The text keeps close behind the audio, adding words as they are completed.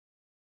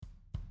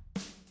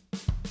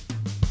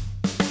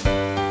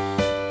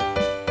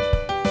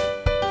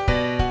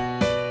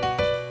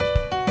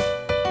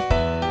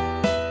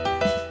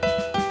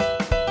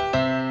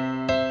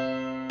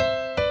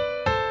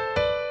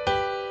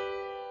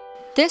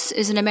This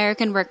is An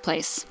American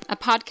Workplace, a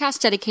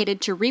podcast dedicated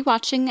to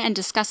rewatching and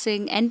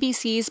discussing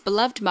NBC's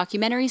beloved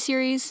mockumentary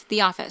series, The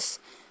Office.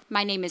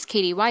 My name is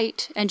Katie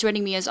White, and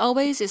joining me as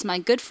always is my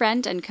good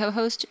friend and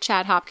co-host,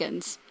 Chad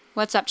Hopkins.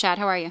 What's up, Chad?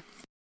 How are you?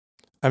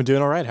 I'm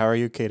doing all right. How are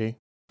you, Katie?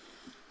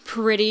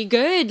 Pretty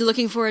good.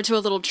 Looking forward to a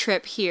little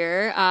trip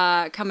here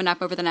coming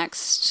up over the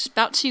next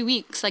about 2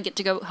 weeks. I get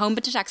to go home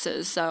to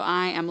Texas, so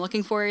I am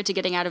looking forward to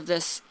getting out of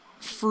this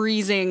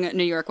freezing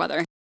New York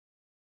weather.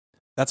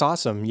 That's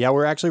awesome. Yeah,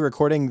 we're actually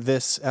recording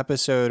this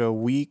episode a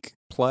week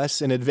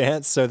plus in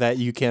advance so that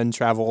you can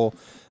travel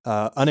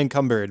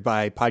unencumbered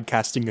by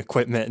podcasting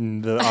equipment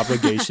and the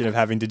obligation of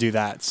having to do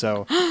that.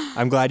 So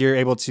I'm glad you're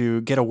able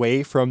to get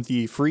away from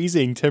the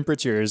freezing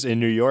temperatures in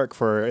New York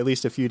for at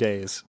least a few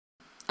days.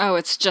 Oh,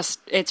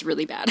 it's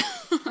really bad.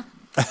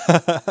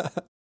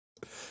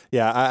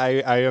 Yeah,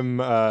 I am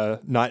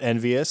not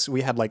envious.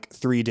 We had like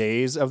 3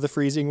 days of the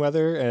freezing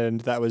weather,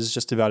 and that was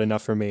just about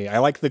enough for me. I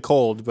like the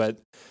cold, but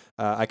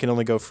I can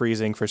only go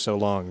freezing for so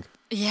long.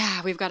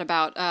 Yeah, we've got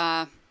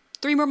about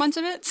 3 more months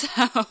of it,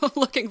 so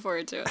looking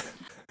forward to it.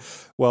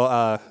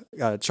 Well,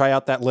 try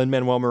out that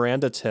Lin-Manuel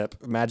Miranda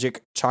tip.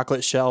 Magic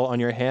chocolate shell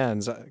on your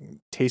hands.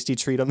 Tasty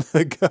treat on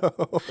the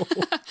go.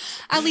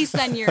 At least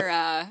then you're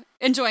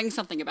enjoying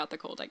something about the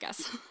cold, I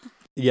guess.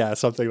 Yeah,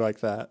 something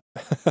like that.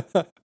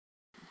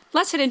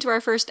 Let's head into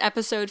our first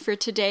episode for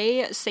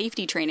today,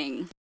 Safety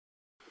Training.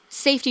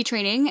 Safety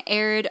Training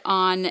aired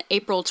on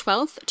April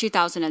 12th,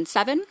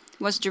 2007,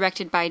 was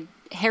directed by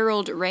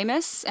Harold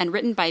Ramis, and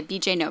written by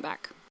B.J.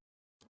 Novak.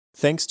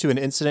 Thanks to an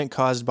incident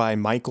caused by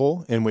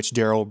Michael, in which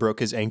Daryl broke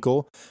his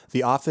ankle,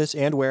 the office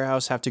and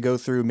warehouse have to go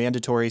through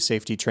mandatory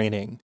safety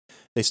training.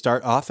 They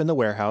start off in the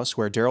warehouse,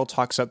 where Daryl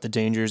talks up the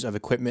dangers of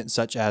equipment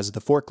such as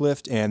the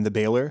forklift and the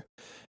baler.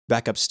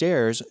 Back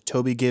upstairs,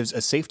 Toby gives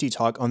a safety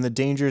talk on the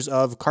dangers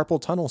of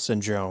carpal tunnel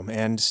syndrome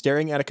and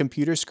staring at a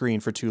computer screen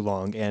for too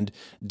long and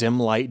dim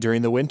light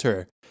during the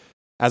winter.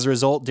 As a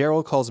result,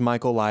 Daryl calls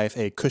Michael life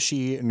a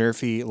cushy,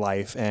 nerfy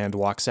life and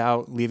walks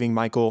out, leaving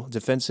Michael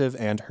defensive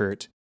and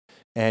hurt.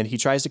 And he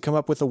tries to come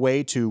up with a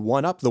way to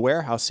one-up the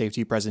warehouse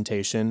safety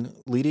presentation,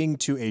 leading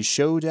to a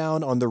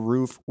showdown on the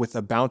roof with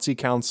a bouncy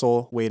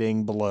council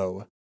waiting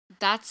below.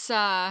 That's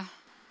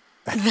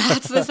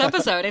this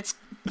episode. It's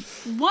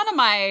one of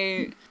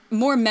my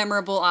more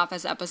memorable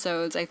Office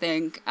episodes, I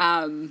think.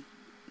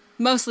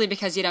 Mostly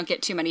because you don't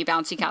get too many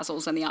bouncy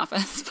castles in the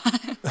Office.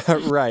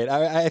 Right.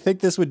 I think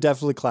this would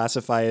definitely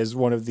classify as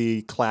one of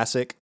the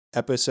classic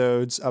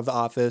episodes of The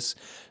Office.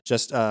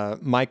 Just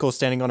Michael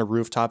standing on a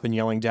rooftop and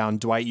yelling down,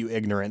 "Dwight, you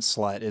ignorant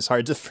slut," is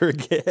hard to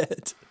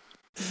forget.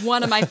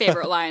 One of my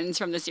favorite lines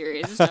from the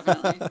series,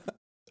 definitely.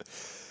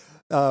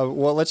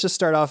 Well, let's just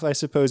start off, I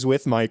suppose,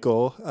 with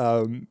Michael.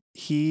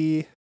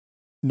 He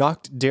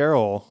knocked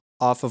Daryl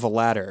off of a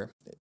ladder.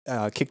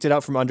 Kicked it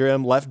out from under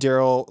him, left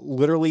Daryl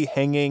literally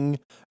hanging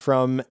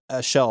from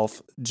a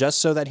shelf just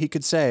so that he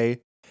could say,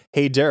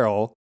 "Hey,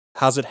 Daryl,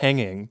 how's it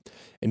hanging?"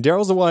 And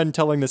Daryl's the one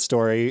telling the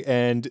story,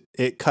 and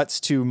it cuts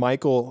to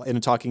Michael in a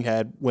talking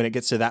head when it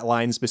gets to that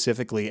line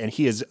specifically, and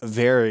he is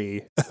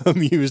very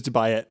amused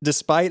by it.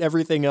 Despite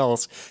everything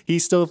else, he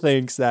still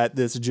thinks that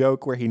this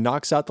joke where he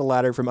knocks out the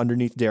ladder from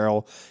underneath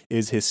Daryl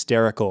is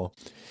hysterical.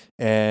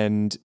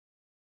 And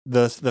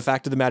the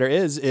fact of the matter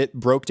is, it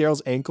broke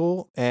Daryl's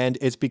ankle, and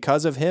it's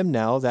because of him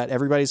now that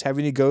everybody's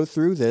having to go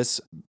through this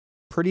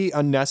pretty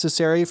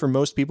unnecessary for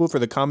most people. For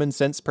the common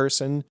sense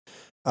person,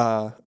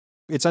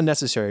 it's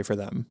unnecessary for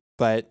them.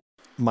 But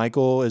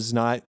Michael is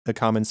not a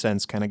common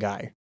sense kind of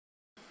guy.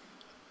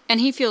 And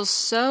he feels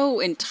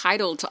so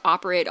entitled to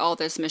operate all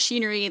this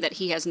machinery that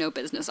he has no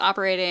business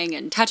operating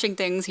and touching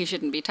things he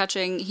shouldn't be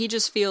touching. He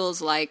just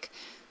feels like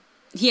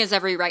he has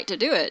every right to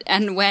do it.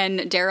 And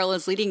when Daryl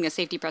is leading the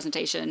safety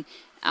presentation,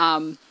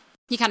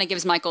 he kind of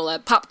gives Michael a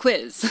pop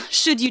quiz.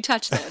 Should you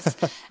touch this?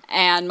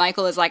 And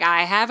Michael is like,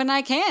 I have and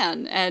I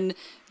can. And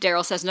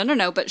Daryl says,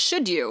 no, but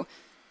should you?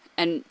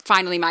 And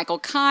finally, Michael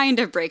kind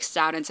of breaks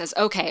down and says,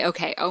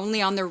 okay,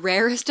 only on the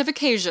rarest of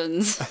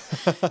occasions.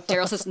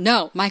 Daryl says,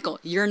 no, Michael,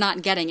 you're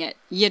not getting it.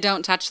 You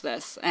don't touch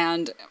this.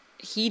 And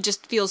he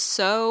just feels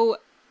so,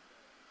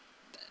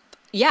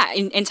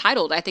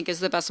 entitled, I think is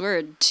the best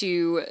word,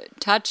 to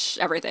touch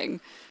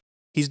everything.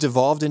 He's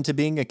devolved into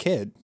being a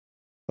kid.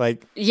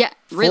 Like, yeah,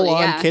 really,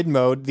 full-on kid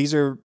mode. These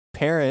are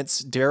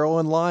parents, Daryl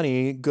and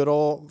Lonnie, good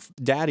old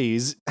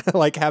daddies,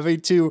 like having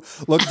to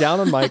look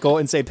down on Michael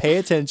and say, pay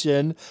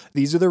attention.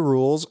 These are the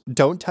rules.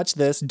 Don't touch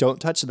this.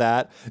 Don't touch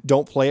that.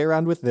 Don't play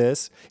around with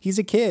this. He's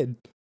a kid.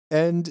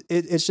 And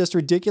it's just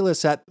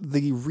ridiculous that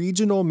the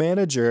regional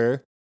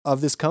manager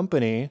of this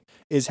company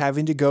is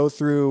having to go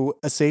through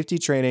a safety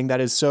training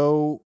that is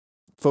so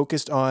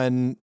focused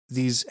on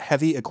these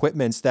heavy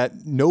equipments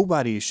that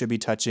nobody should be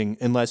touching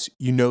unless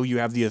you know you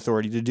have the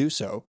authority to do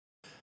so.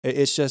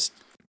 It's just,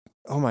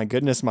 oh my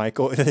goodness,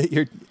 Michael,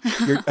 you're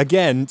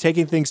again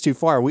taking things too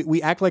far.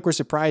 We act like we're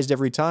surprised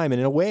every time, and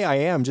in a way I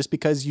am, just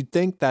because you'd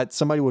think that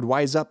somebody would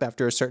wise up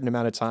after a certain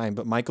amount of time,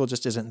 but Michael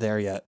just isn't there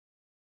yet.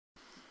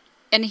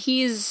 And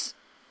he's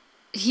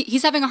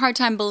he's having a hard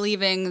time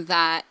believing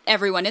that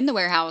everyone in the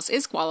warehouse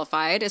is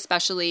qualified,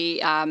 especially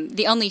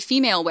the only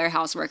female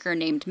warehouse worker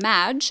named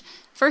Madge.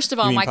 First of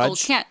all, Michael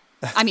Pudge? can't.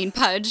 I mean,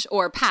 Pudge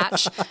or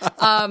Patch,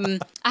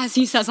 as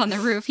he says on the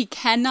roof, he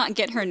cannot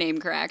get her name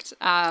correct.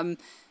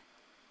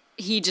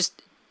 He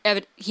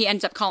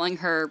ends up calling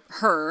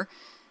her,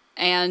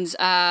 and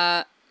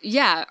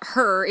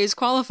her is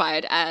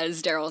qualified,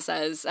 as Daryl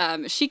says.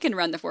 She can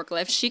run the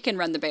forklift, she can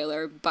run the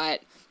baler,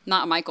 but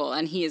not Michael,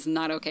 and he is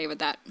not okay with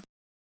that.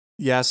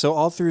 Yeah, so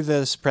all through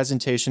this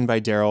presentation by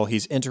Daryl,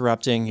 he's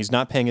interrupting, he's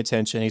not paying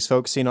attention, he's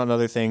focusing on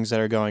other things that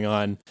are going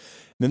on.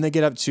 Then they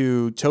get up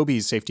to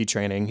Toby's safety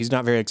training. He's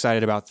not very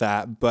excited about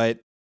that, but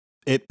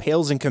it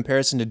pales in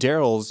comparison to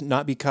Daryl's,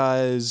 not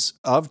because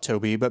of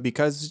Toby, but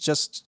because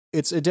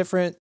it's a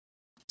different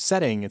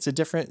setting. It's a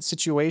different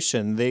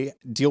situation. They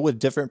deal with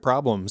different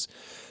problems.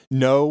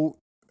 No,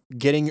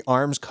 getting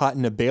arms caught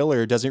in a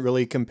baler doesn't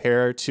really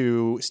compare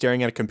to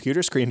staring at a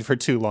computer screen for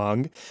too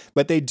long,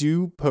 but they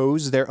do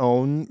pose their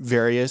own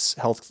various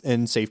health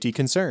and safety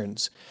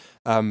concerns.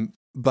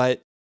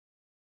 But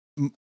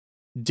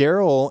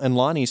Daryl and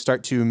Lonnie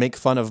start to make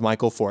fun of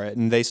Michael for it,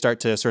 and they start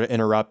to sort of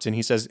interrupt, and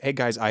he says, "Hey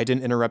guys, I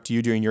didn't interrupt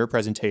you during your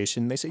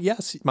presentation." They say,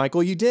 "Yes,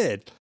 Michael, you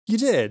did. You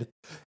did."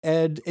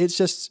 And it's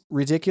just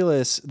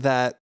ridiculous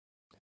that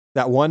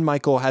one,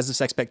 Michael has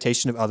this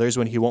expectation of others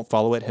when he won't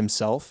follow it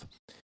himself.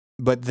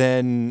 But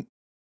then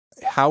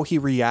how he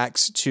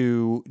reacts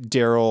to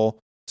Daryl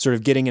sort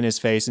of getting in his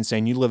face and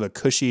saying, "You live a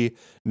cushy,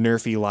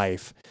 nerfy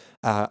life."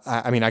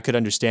 I could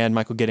understand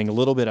Michael getting a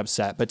little bit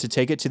upset, but to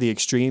take it to the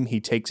extreme he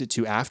takes it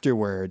to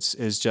afterwards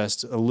is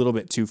just a little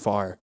bit too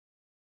far.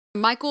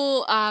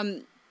 Michael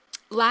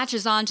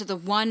latches on to the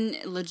one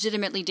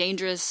legitimately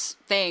dangerous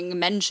thing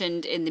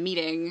mentioned in the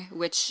meeting,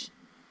 which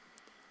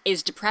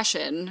is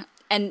depression.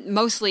 And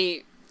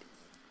mostly,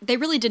 they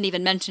really didn't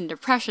even mention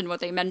depression. What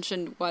they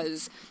mentioned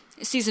was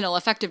seasonal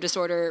affective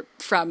disorder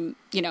from,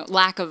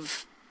 lack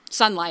of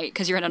sunlight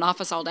because you're in an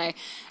office all day.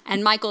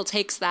 And Michael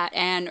takes that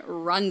and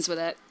runs with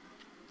it.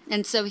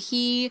 And so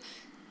he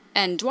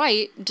and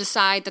Dwight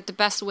decide that the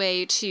best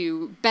way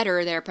to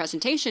better their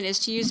presentation is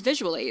to use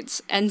visual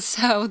aids. And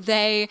so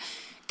they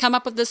come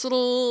up with this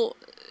little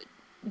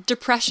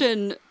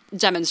depression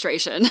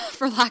demonstration,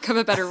 for lack of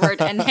a better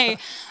word. And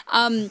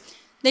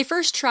they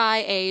first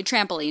try a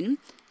trampoline.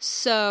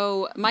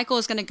 So Michael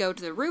is going to go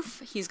to the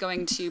roof. He's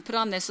going to put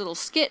on this little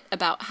skit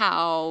about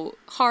how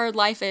hard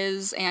life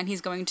is, and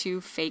he's going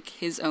to fake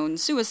his own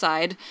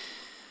suicide.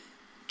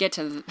 Get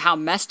to how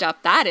messed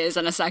up that is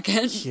in a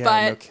second. Yeah,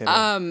 but no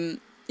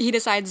kidding. He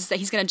decides that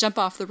he's going to jump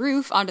off the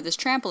roof onto this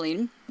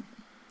trampoline.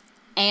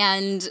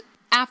 And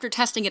after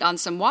testing it on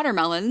some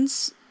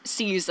watermelons,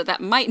 sees that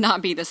might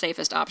not be the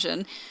safest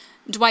option.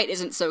 Dwight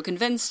isn't so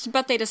convinced,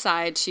 but they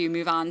decide to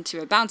move on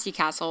to a bouncy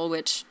castle,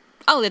 which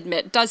I'll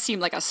admit does seem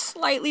like a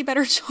slightly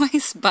better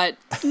choice, but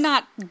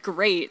not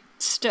great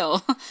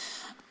still.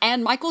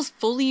 And Michael's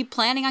fully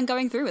planning on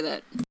going through with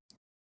it.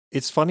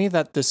 It's funny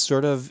that this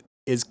sort of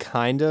is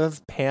kind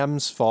of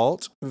Pam's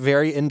fault,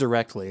 very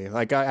indirectly.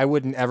 Like, I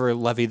wouldn't ever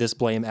levy this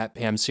blame at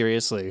Pam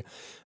seriously,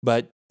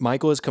 but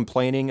Michael is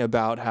complaining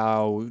about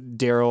how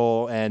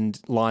Daryl and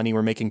Lonnie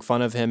were making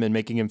fun of him and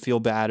making him feel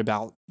bad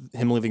about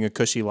him living a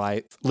cushy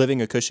life.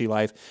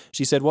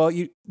 She said, "Well,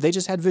 they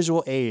just had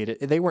visual aid.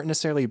 They weren't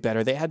necessarily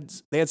better. They had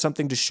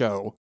something to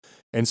show."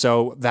 And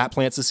so that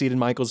plants a seed in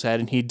Michael's head,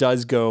 and he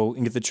does go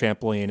and get the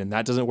trampoline, and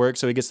that doesn't work,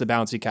 so he gets the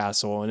bouncy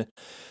castle. And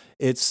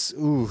it's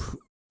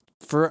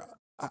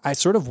I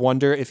sort of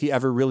wonder if he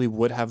ever really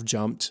would have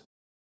jumped.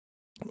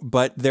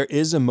 But there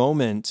is a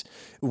moment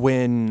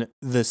when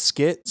the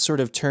skit sort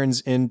of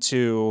turns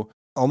into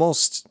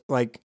almost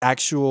like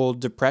actual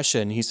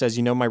depression. He says,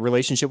 my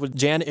relationship with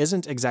Jan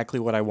isn't exactly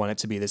what I want it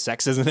to be. The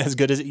sex isn't as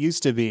good as it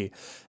used to be.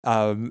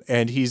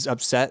 And he's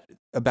upset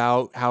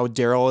about how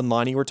Daryl and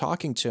Lonnie were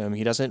talking to him.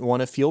 He doesn't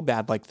want to feel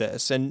bad like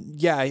this. And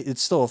yeah,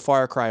 it's still a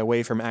far cry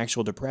away from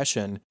actual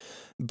depression.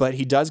 But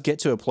he does get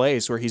to a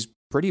place where he's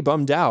pretty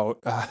bummed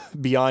out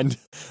beyond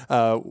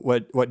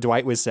what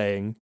Dwight was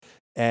saying.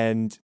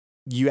 And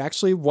you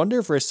actually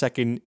wonder for a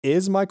second,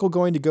 is Michael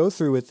going to go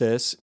through with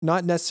this?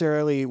 Not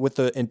necessarily with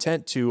the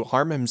intent to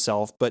harm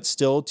himself, but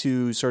still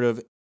to sort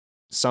of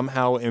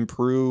somehow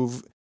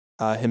improve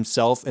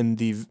himself in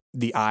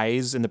the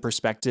eyes and the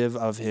perspective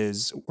of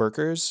his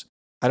workers.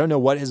 I don't know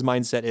what his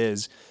mindset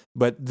is,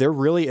 but there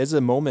really is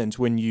a moment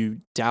when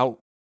you doubt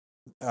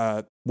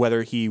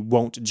whether he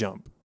won't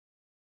jump.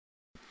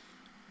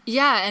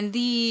 Yeah, and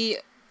the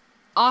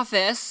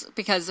office,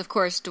 because of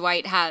course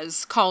Dwight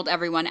has called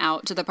everyone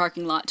out to the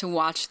parking lot to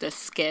watch this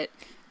skit,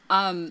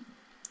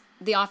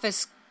 the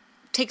office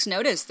takes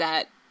notice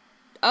that,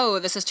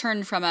 this has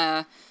turned from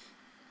a,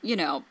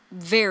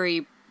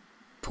 very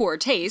poor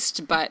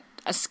taste, but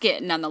a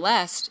skit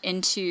nonetheless,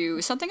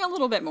 into something a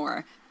little bit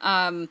more.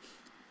 And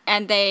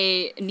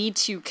they need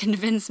to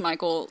convince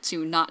Michael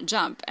to not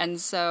jump. And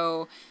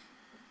so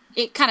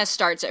it kind of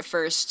starts at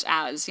first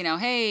as,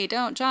 hey,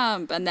 don't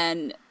jump. And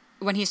then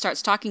when he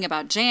starts talking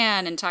about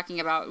Jan and talking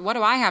about what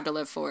do I have to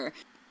live for,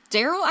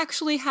 Daryl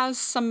actually has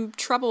some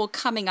trouble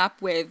coming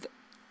up with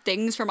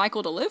things for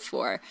Michael to live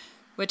for,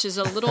 which is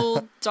a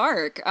little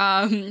dark.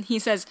 He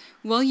says,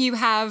 "Will you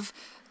have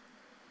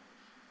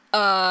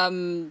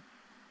Jan?"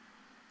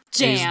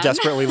 He's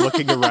desperately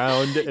looking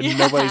around and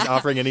nobody's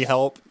offering any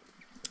help.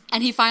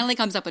 And he finally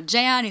comes up with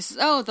Jan. He says,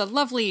 "Oh, the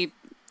lovely,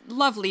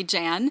 lovely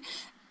Jan."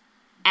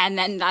 And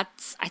then I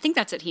think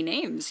that's it he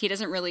names. He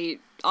doesn't really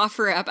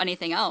offer up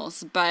anything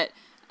else. But,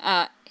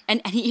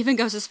 and he even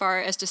goes as far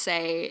as to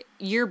say,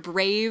 "You're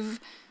brave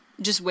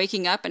just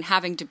waking up and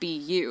having to be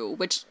you,"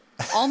 which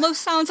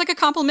almost sounds like a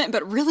compliment,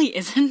 but really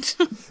isn't.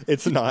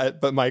 It's not,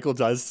 but Michael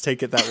does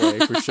take it that way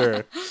for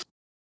sure.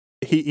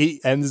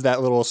 He ends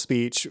that little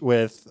speech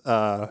with,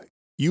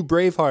 "You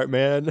Braveheart,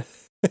 man."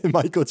 And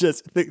Michael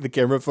the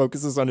camera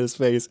focuses on his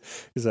face.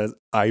 He says,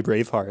 "I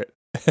Braveheart."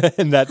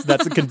 And that's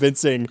a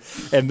convincing.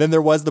 And then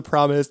there was the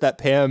promise that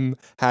Pam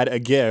had a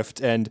gift.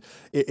 And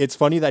it's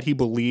funny that he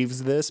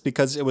believes this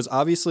because it was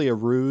obviously a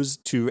ruse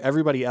to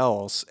everybody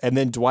else. And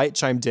then Dwight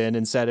chimed in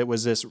and said it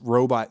was this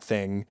robot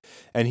thing.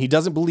 And he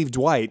doesn't believe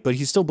Dwight, but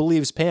he still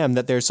believes Pam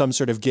that there's some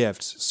sort of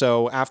gift.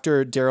 So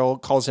after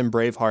Daryl calls him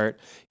Braveheart,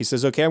 he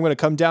says, "Okay, I'm going to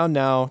come down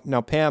now.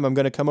 Now, Pam, I'm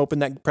going to come open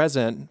that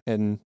present."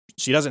 And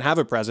she doesn't have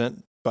a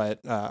present,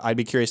 but I'd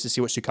be curious to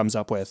see what she comes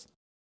up with.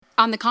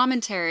 On the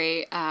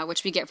commentary,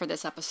 which we get for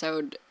this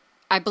episode,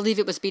 I believe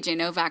it was BJ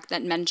Novak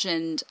that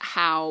mentioned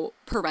how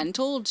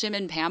parental Jim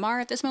and Pam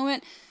are at this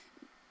moment.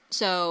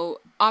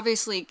 So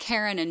obviously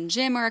Karen and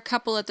Jim are a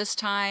couple at this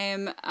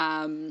time.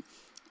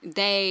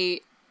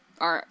 They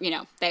are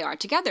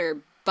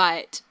together,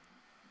 but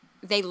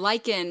they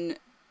liken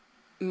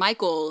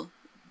Michael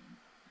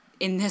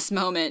in this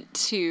moment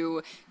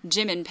to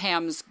Jim and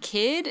Pam's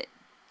kid,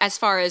 as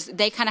far as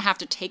they kind of have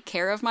to take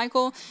care of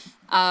Michael.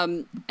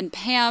 And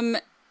Pam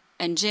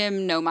and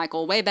Jim know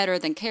Michael way better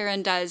than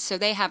Karen does, so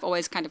they have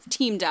always kind of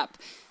teamed up.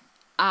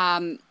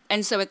 And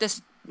so at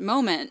this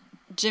moment,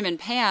 Jim and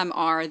Pam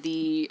are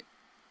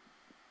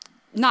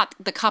not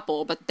the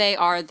couple, but they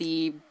are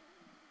the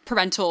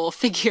parental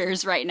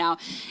figures right now.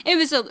 It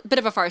was a bit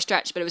of a far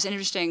stretch, but it was an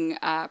interesting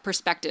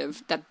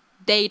perspective that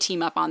they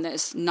team up on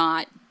this,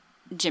 not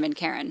Jim and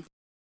Karen.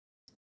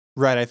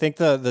 Right. I think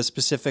the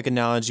specific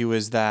analogy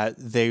was that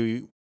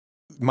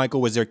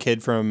Michael was their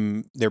kid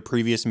from their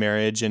previous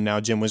marriage, and now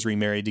Jim was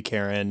remarried to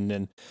Karen.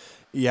 And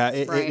yeah,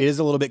 it is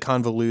a little bit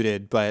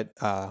convoluted, but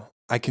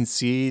I can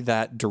see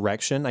that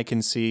direction. I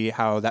can see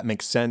how that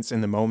makes sense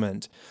in the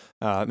moment,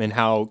 and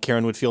how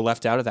Karen would feel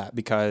left out of that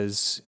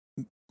because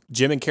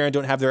Jim and Karen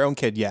don't have their own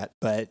kid yet,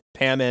 but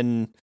Pam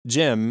and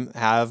Jim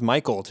have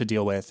Michael to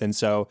deal with. And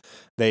so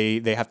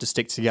they have to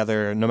stick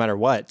together no matter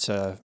what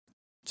to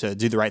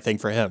do the right thing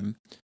for him.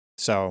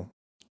 So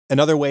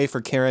another way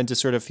for Karen to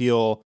sort of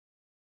feel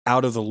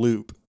out of the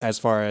loop as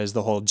far as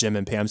the whole Jim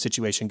and Pam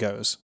situation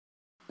goes.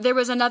 There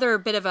was another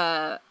bit of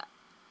a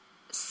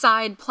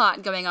side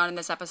plot going on in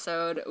this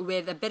episode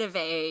with a bit of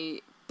a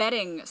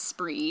betting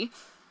spree.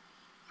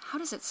 How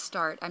does it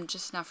start? I'm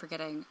just now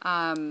forgetting.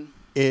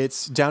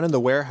 It's down in the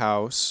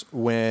warehouse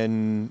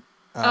when...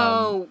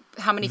 how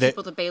many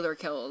people the Baylor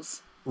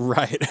kills.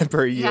 Right,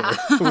 per year,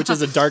 which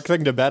is a dark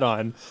thing to bet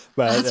on,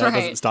 but that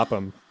doesn't stop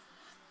them.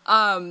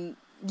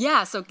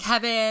 Yeah, so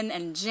Kevin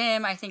and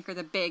Jim, I think, are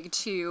the big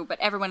two, but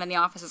everyone in the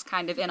office is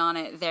kind of in on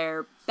it.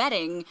 They're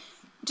betting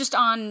just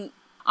on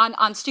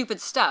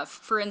stupid stuff.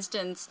 For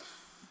instance,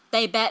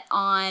 they bet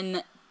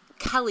on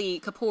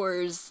Kelly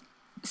Kapoor's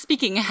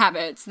speaking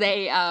habits.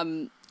 They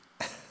kind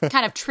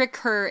of trick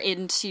her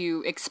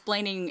into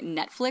explaining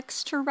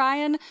Netflix to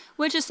Ryan,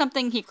 which is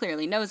something he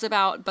clearly knows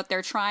about, but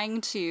they're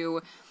trying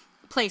to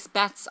place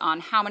bets on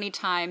how many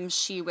times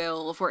she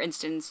will, for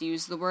instance,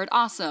 use the word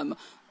awesome,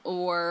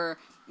 or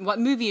what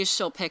movies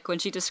she'll pick when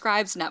she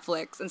describes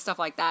Netflix and stuff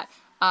like that.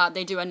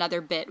 They do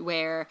another bit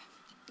where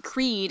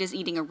Creed is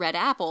eating a red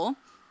apple.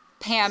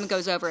 Pam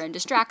goes over and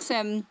distracts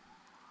him.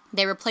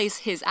 They replace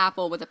his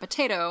apple with a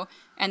potato,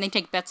 and they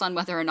take bets on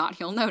whether or not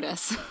he'll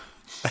notice.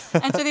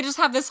 And so they just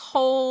have this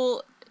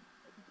whole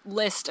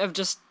list of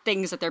just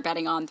things that they're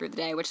betting on through the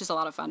day, which is a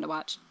lot of fun to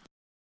watch.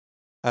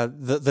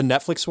 The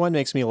Netflix one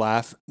makes me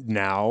laugh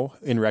now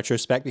in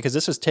retrospect because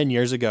this was 10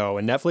 years ago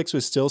and Netflix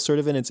was still sort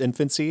of in its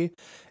infancy.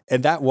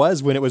 And that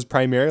was when it was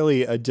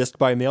primarily a disc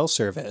by mail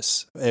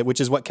service,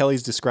 which is what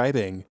Kelly's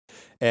describing.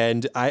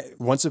 And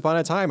once upon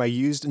a time, I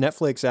used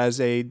Netflix as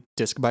a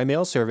disc by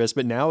mail service,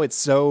 but now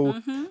it's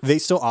they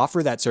still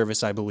offer that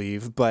service, I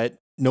believe, but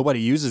nobody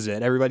uses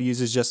it. Everybody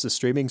uses just the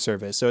streaming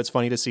service. So it's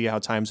funny to see how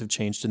times have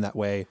changed in that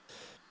way.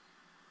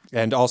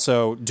 And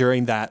also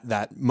during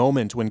that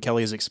moment when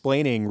Kelly is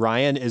explaining,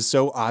 Ryan is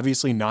so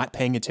obviously not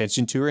paying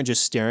attention to her and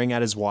just staring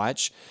at his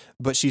watch,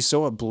 but she's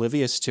so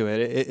oblivious to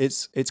it.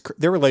 It's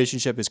their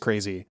relationship is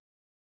crazy.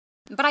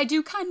 But I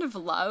do kind of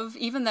love,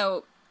 even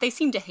though they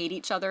seem to hate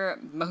each other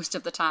most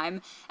of the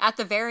time, at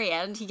the very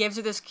end, he gives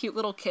her this cute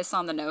little kiss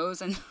on the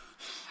nose. And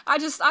I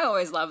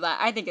always love that.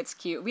 I think it's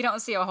cute. We don't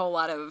see a whole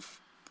lot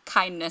of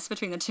kindness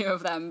between the two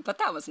of them, but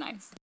that was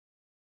nice.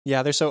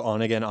 Yeah, they're so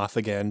on again, off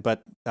again,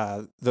 but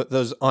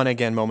those on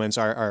again moments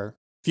are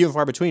few and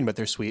far between, but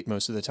they're sweet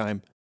most of the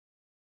time.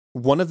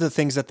 one of the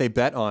things that they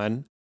bet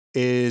on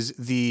is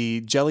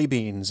the jelly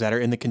beans that are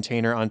in the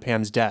container on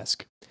Pam's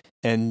desk.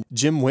 And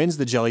Jim wins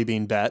the jelly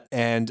bean bet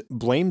and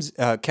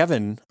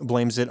Kevin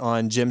blames it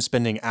on Jim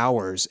spending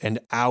hours and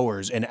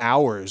hours and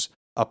hours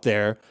up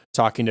there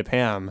talking to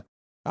Pam,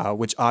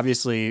 which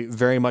obviously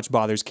very much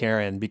bothers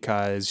Karen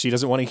because she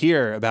doesn't want to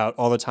hear about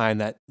all the time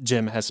that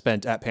Jim has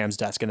spent at Pam's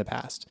desk in the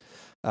past.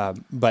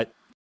 But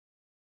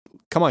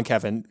come on,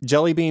 Kevin.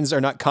 Jelly beans are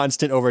not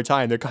constant over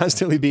time. They're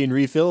constantly being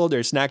refilled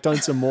or snacked on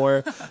some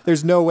more.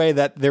 There's no way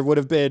that there would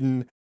have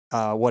been,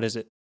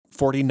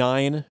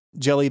 49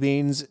 jelly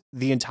beans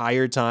the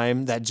entire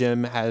time that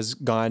Jim has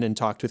gone and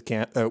talked with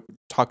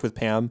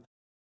Pam.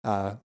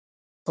 A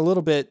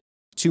little bit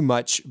too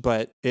much,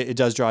 but it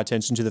does draw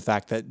attention to the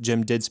fact that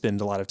Jim did spend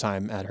a lot of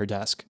time at her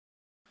desk.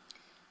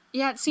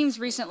 Yeah, it seems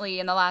recently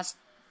in the last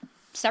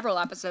several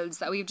episodes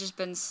that we've just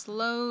been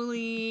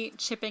slowly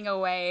chipping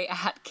away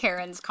at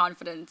Karen's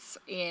confidence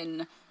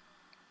in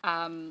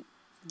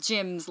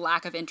Jim's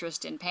lack of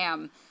interest in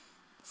Pam.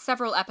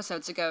 Several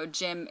episodes ago,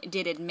 Jim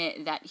did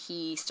admit that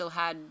he still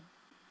had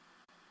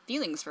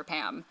feelings for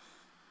Pam.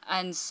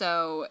 And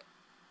so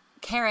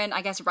Karen,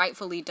 I guess,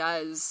 rightfully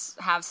does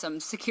have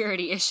some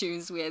security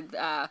issues with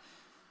how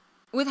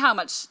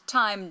much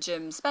time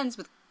Jim spends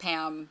with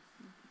Pam,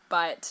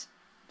 but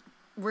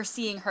we're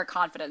seeing her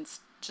confidence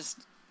just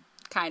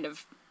kind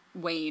of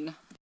wane.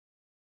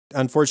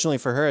 Unfortunately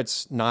for her,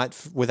 it's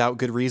not without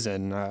good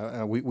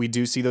reason. We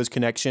do see those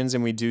connections,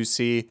 and we do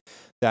see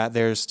that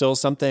there's still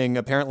something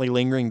apparently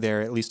lingering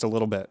there, at least a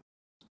little bit.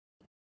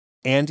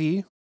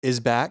 Andy is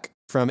back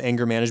from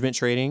anger management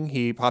training.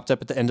 He popped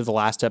up at the end of the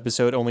last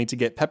episode only to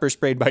get pepper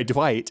sprayed by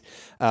Dwight,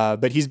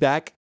 but he's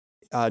back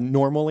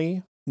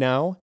normally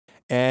now.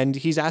 And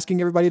he's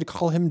asking everybody to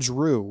call him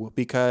Drew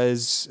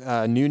because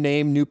new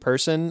name, new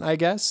person, I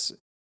guess.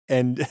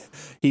 And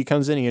he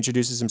comes in, he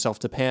introduces himself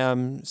to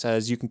Pam,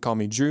 says, "You can call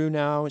me Drew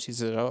now." She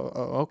said, oh,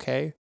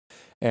 okay.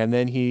 And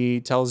then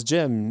he tells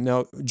Jim,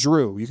 "No,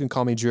 Drew, you can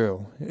call me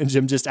Drew." And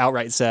Jim just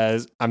outright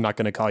says, "I'm not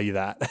going to call you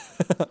that."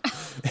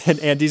 And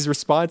Andy's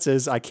response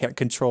is, "I can't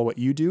control what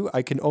you do.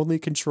 I can only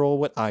control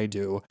what I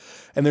do."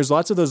 And there's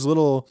lots of those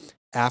little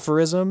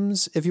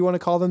aphorisms, if you want to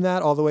call them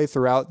that, all the way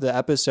throughout the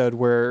episode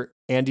where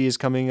Andy is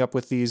coming up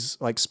with these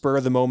like spur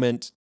of the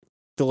moment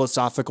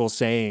philosophical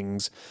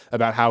sayings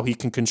about how he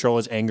can control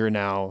his anger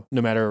now,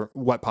 no matter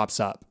what pops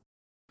up.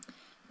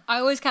 I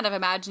always kind of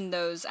imagine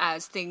those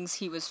as things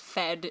he was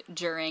fed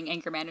during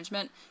anger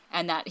management,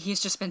 and that he's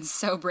just been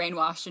so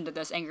brainwashed into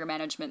this anger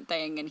management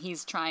thing, and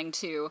he's trying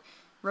to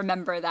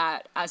remember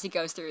that as he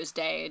goes through his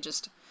day.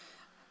 Just,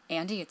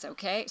 Andy, it's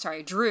okay.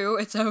 Sorry, Drew,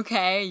 it's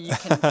okay. You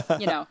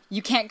can,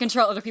 you can't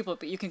control other people,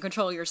 but you can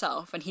control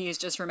yourself. And he's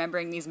just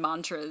remembering these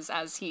mantras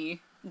as he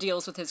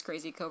deals with his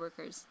crazy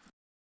coworkers.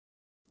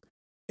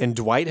 And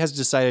Dwight has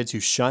decided to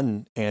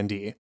shun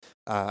Andy.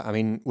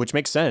 Which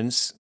makes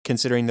sense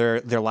considering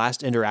their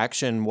last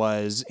interaction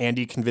was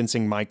Andy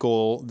convincing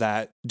Michael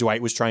that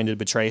Dwight was trying to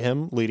betray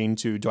him, leading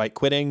to Dwight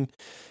quitting.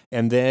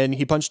 And then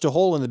he punched a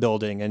hole in the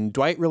building, and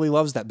Dwight really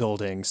loves that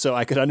building. So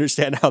I could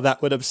understand how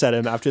that would upset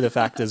him after the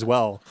fact as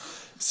well.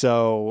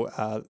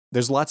 So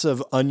there's lots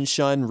of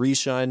unshun,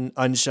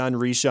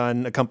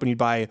 reshun, accompanied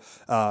by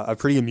a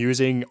pretty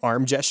amusing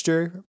arm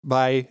gesture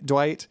by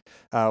Dwight,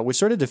 which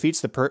sort of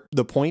defeats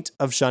the point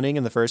of shunning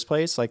in the first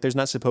place. Like, there's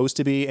not supposed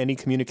to be any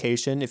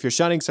communication. If you're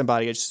shunning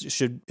somebody,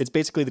 it's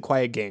basically the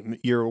quiet game.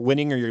 You're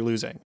winning or you're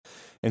losing.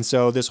 And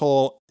so this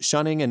whole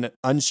shunning and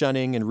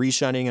unshunning and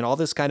reshunning and all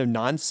this kind of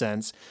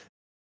nonsense,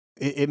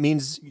 it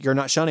means you're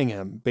not shunning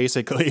him,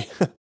 basically.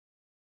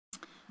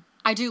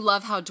 I do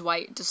love how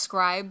Dwight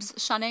describes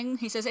shunning.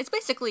 He says it's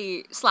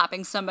basically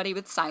slapping somebody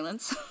with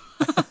silence,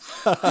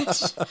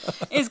 which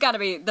is got to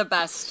be the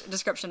best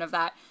description of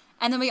that.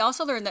 And then we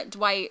also learned that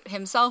Dwight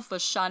himself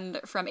was shunned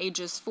from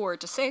ages 4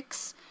 to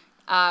 6,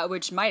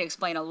 which might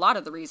explain a lot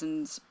of the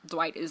reasons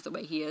Dwight is the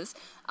way he is,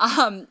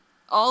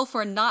 all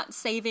for not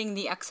saving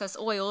the excess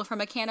oil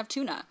from a can of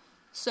tuna.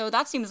 So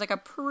that seems like a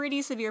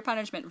pretty severe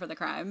punishment for the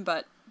crime,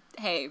 but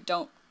hey,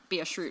 don't be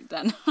a shrew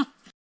then.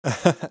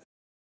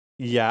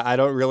 Yeah, I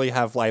don't really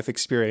have life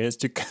experience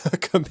to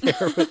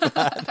compare with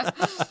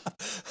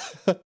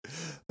that.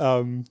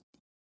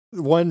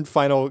 One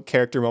final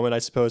character moment, I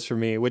suppose, for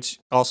me, which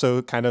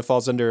also kind of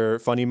falls under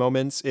funny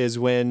moments, is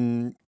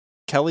when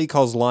Kelly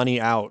calls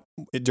Lonnie out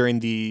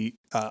during the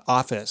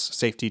office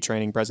safety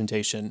training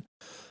presentation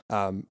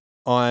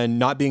on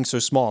not being so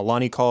small.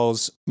 Lonnie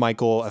calls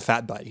Michael a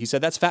fat butt. He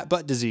said, "That's fat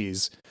butt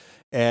disease."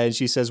 And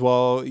she says,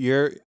 "Well,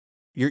 you're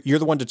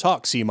the one to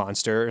talk, sea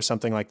monster," or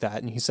something like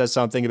that. And he says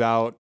something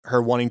about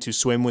her wanting to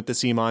swim with the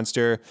sea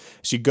monster.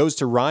 She goes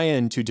to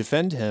Ryan to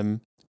defend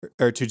him,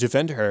 or to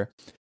defend her,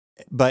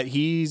 but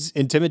he's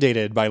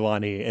intimidated by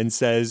Lonnie and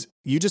says,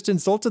 "You just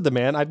insulted the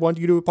man. I'd want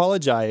you to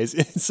apologize."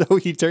 And so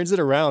he turns it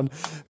around.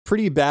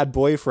 Pretty bad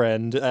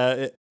boyfriend,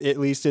 at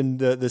least in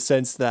the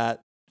sense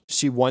that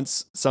she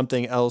wants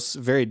something else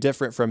very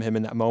different from him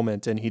in that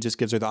moment, and he just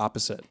gives her the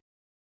opposite.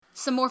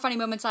 Some more funny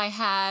moments I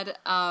had.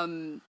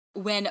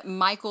 when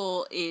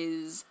Michael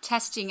is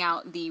testing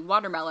out the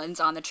watermelons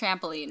on the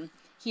trampoline,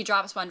 he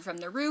drops one from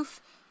the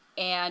roof,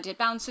 and it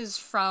bounces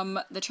from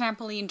the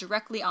trampoline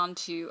directly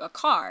onto a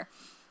car.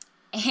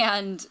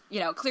 And,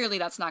 clearly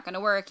that's not going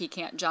to work. He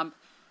can't jump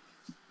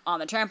on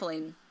the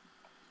trampoline.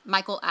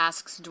 Michael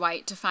asks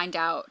Dwight to find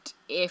out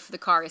if the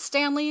car is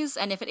Stanley's,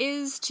 and if it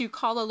is, to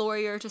call a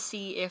lawyer to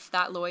see if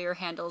that lawyer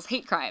handles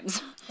hate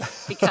crimes.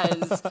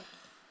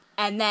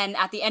 And then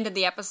at the end of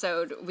the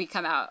episode, we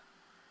come out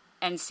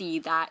and see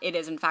that it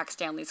is in fact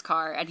Stanley's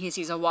car, and he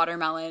sees a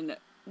watermelon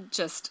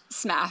just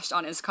smashed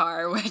on his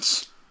car,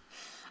 which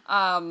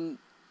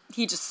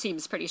he just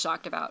seems pretty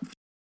shocked about.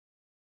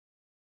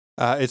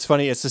 It's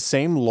funny, it's the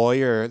same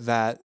lawyer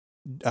that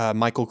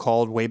Michael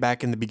called way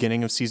back in the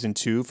beginning of season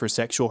 2 for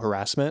sexual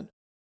harassment,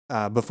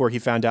 before he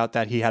found out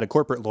that he had a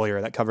corporate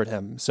lawyer that covered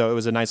him. So it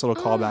was a nice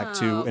little callback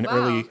to an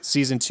early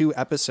season 2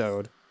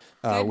 episode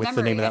with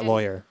the name of that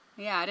lawyer.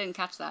 Yeah, I didn't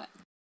catch that.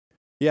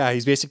 Yeah,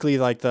 he's basically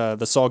like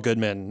the Saul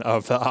Goodman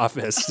of The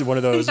Office, one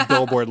of those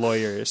billboard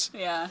lawyers.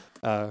 Yeah.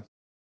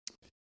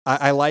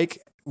 I like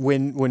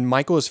when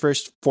Michael is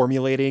first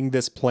formulating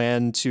this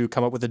plan to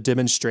come up with a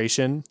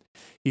demonstration.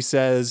 He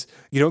says,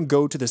 you don't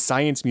go to the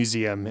science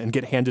museum and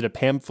get handed a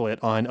pamphlet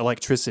on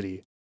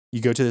electricity.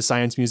 You go to the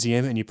science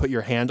museum and you put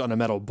your hand on a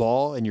metal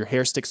ball and your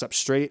hair sticks up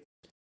straight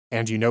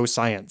and you know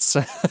science.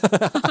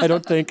 I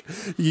don't think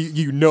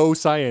you know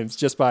science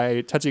just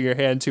by touching your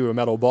hand to a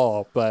metal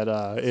ball, but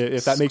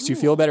if that makes you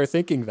feel better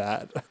thinking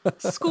that.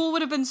 School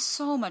would have been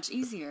so much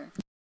easier.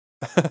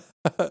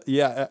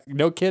 Yeah,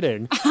 no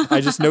kidding.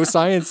 I just know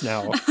science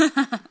now.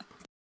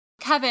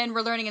 Kevin,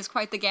 we're learning, is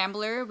quite the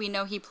gambler. We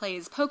know he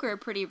plays poker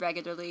pretty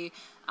regularly,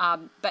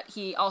 but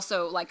he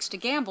also likes to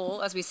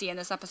gamble, as we see in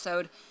this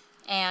episode.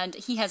 And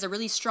he has a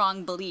really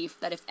strong belief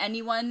that if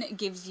anyone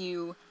gives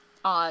you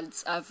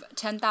odds of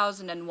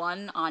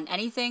 10,001 on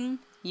anything,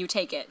 you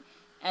take it.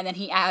 And then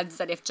he adds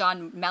that if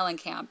John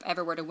Mellencamp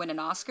ever were to win an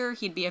Oscar,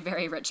 he'd be a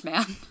very rich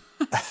man.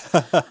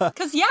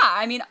 Because,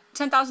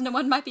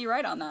 10,001 might be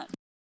right on that.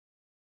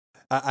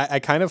 I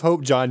kind of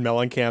hope John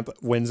Mellencamp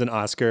wins an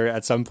Oscar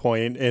at some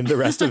point in the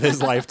rest of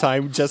his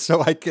lifetime, just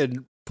so I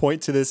can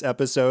point to this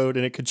episode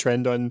and it could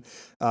trend on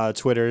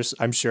Twitter's.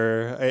 I'm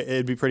sure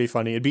it'd be pretty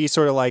funny. It'd be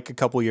sort of like a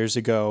couple years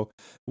ago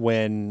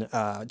when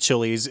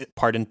Chili's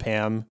pardoned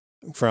Pam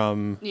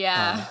from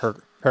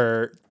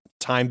her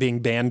time being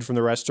banned from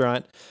the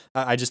restaurant.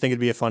 I just think it'd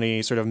be a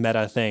funny sort of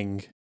meta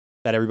thing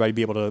that everybody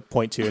be able to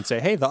point to and say,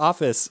 hey, The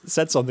Office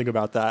said something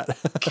about that.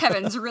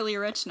 Kevin's really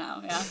rich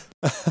now, yeah.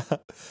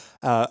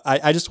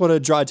 I just want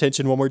to draw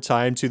attention one more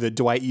time to the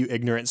Dwight, you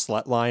ignorant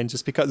slut line,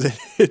 just because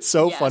it's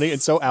so funny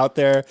and so out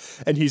there,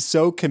 and he's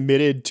so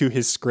committed to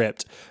his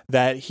script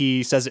that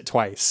he says it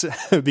twice.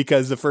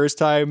 Because the first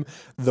time,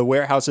 the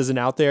warehouse isn't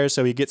out there,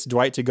 so he gets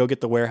Dwight to go get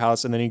the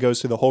warehouse, and then he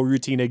goes through the whole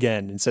routine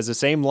again and says the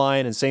same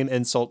line and same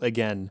insult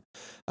again.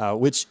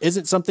 Which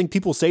isn't something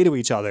people say to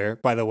each other,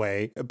 by the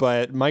way,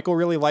 but Michael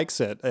really likes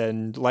it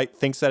and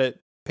thinks that it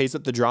pays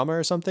up the drama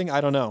or something.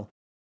 I don't know.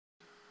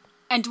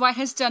 And Dwight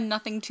has done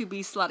nothing to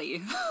be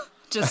slutty.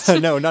 Just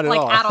no, not at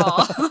all. At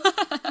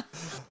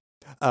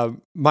all.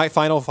 My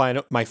final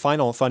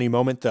funny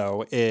moment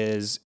though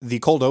is the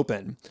cold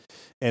open,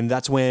 and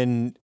that's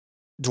when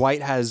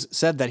Dwight has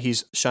said that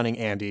he's shunning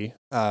Andy,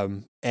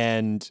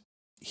 and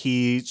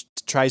he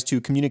tries to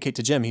communicate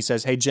to Jim. He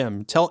says, "Hey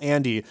Jim, tell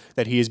Andy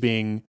that he is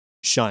being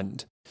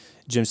shunned."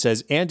 Jim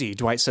says, "Andy,"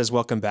 Dwight says,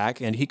 "welcome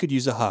back, and he could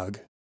use a hug."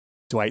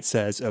 Dwight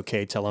says,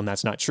 "Okay, tell him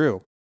that's not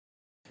true."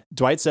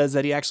 Dwight says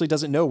that he actually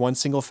doesn't know one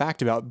single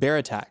fact about bear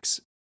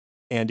attacks.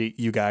 Andy,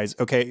 you guys,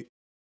 okay,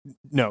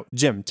 no,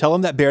 Jim, tell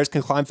him that bears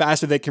can climb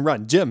faster than they can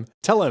run. Jim,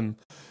 tell him.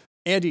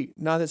 Andy,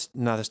 no,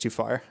 that's too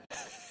far.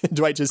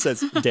 Dwight just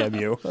says, damn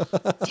you.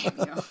 Damn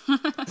you.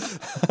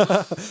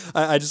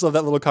 I just love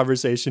that little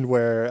conversation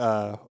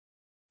where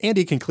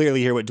Andy can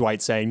clearly hear what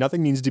Dwight's saying.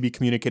 Nothing needs to be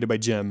communicated by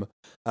Jim,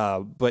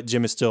 but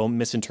Jim is still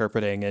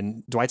misinterpreting,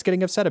 and Dwight's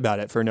getting upset about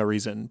it for no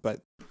reason,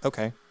 but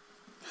okay.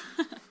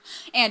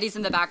 Andy's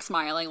in the back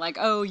smiling like,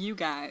 oh, you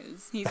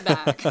guys, he's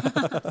back.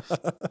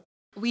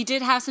 We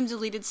did have some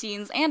deleted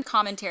scenes and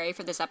commentary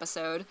for this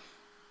episode.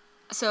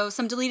 So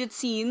some deleted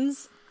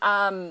scenes.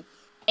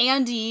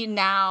 Andy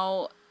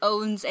now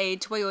owns a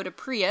Toyota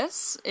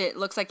Prius. It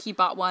looks like he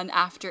bought one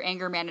after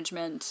anger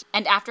management.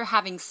 And after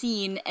having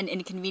seen An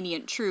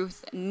Inconvenient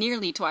Truth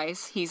nearly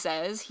twice, he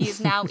says, he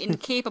is now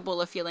incapable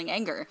of feeling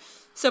anger.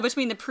 So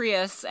between the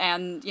Prius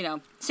and,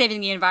 saving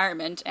the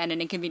environment and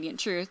An Inconvenient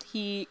Truth,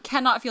 he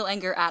cannot feel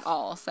anger at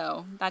all.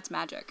 So that's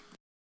magic.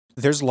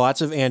 There's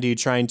lots of Andy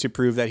trying to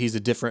prove that he's a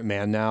different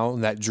man now,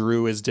 that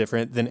Drew is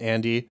different than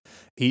Andy.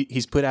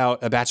 He's put out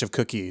a batch of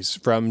cookies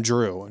from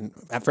Drew. And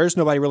at first,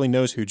 nobody really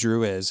knows who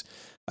Drew is.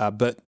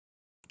 But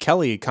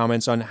Kelly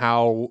comments on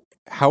how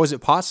is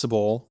it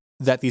possible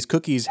that these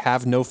cookies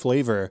have no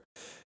flavor?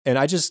 And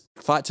I just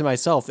thought to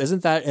myself,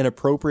 isn't that an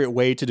appropriate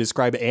way to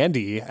describe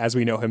Andy as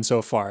we know him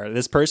so far?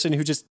 This person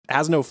who just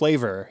has no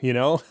flavor,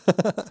 Yeah,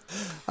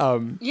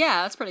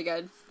 that's pretty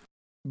good.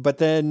 But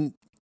then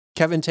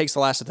Kevin takes the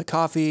last of the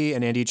coffee,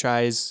 and Andy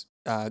tries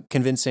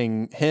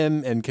convincing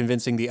him and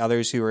convincing the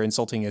others who are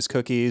insulting his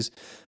cookies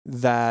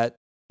that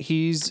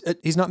he's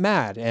not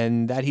mad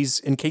and that he's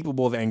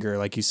incapable of anger,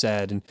 like you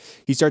said. And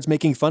he starts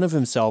making fun of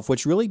himself,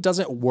 which really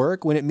doesn't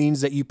work when it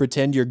means that you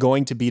pretend you're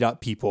going to beat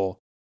up people.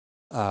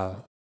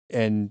 That's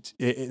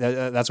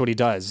what he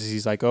does.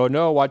 He's like, oh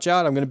no, watch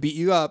out, I'm going to beat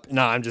you up.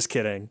 No, I'm just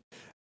kidding.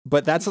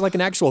 But that's like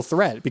an actual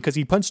threat because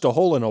he punched a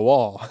hole in a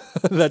wall.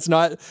 That's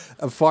not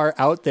far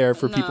out there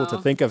for people to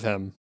think of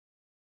him.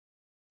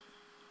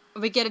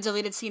 We get a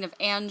deleted scene of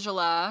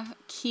Angela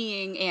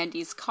keying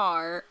Andy's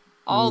car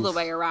all the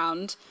way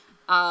around.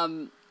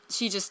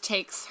 She just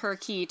takes her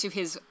key to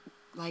his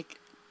like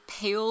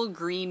pale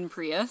green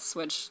Prius,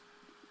 which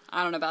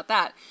I don't know about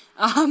that.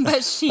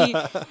 But she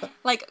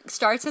like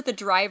starts at the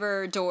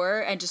driver door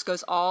and just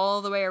goes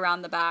all the way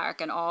around the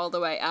back and all the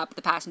way up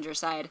the passenger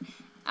side.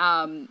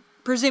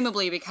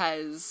 Presumably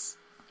because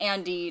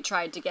Andy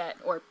tried to get,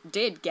 or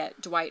did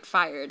get, Dwight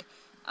fired.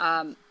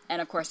 And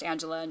of course,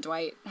 Angela and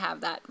Dwight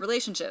have that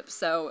relationship.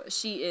 So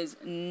she is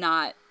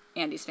not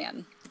Andy's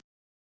fan.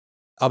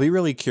 I'll be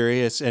really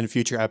curious in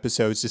future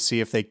episodes to see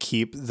if they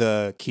keep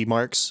the key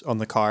marks on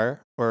the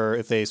car or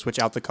if they switch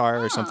out the car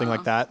or something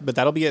like that. But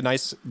that'll be a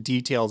nice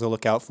detail to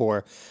look out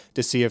for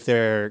to see if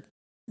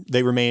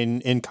they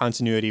remain in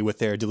continuity with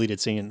their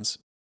deleted scenes.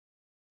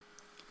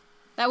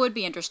 That would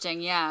be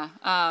interesting, yeah.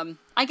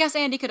 I guess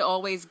Andy could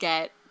always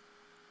get,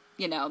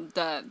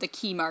 the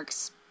key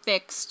marks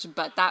fixed,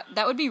 but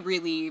that would be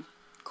really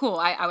cool.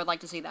 I would like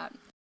to see that.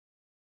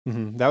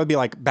 Mm-hmm. That would be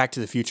like Back to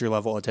the Future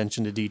level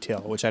attention to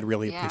detail, which I'd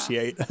really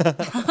appreciate.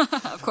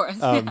 Of course.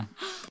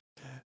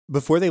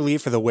 Before they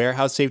leave for the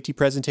warehouse safety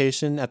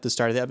presentation at the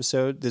start of the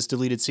episode, this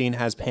deleted scene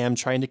has Pam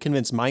trying to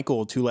convince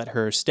Michael to let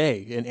her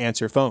stay and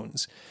answer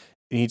phones.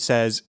 And he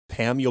says,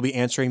 Pam, you'll be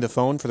answering the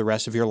phone for the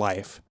rest of your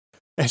life.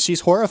 And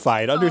she's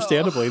horrified,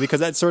 understandably, because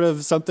that's sort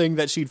of something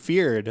that she'd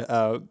feared.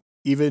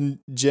 Even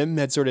Jim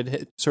had sort of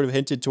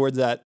hinted towards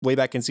that way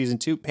back in season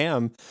 2.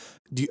 Pam,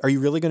 are you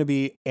really going to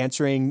be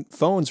answering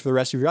phones for the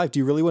rest of your life? Do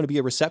you really want to be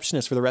a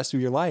receptionist for the rest of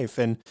your life?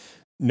 And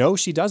no,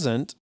 she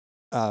doesn't.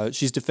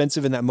 She's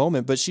defensive in that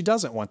moment, but she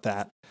doesn't want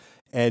that.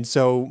 And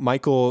so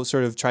Michael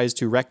sort of tries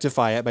to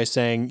rectify it by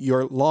saying,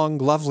 your long,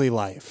 lovely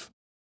life.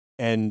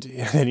 And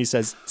then he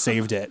says,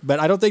 saved it. But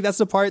I don't think that's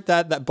the part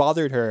that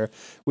bothered her,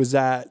 was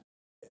that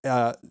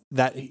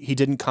he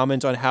didn't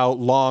comment on how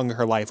long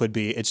her life would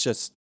be. It's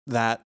just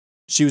that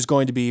she was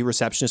going to be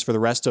receptionist for the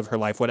rest of her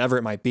life, whatever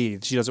it might be.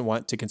 She doesn't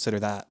want to consider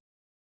that.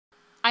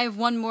 I have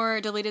one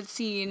more deleted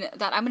scene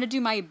that I'm going to do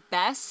my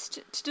best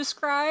to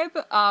describe,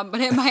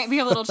 but it might be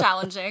a little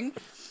challenging.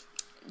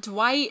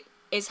 Dwight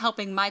is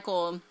helping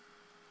Michael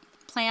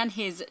plan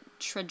his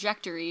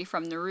trajectory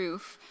from the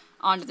roof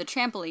onto the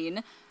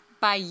trampoline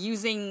by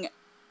using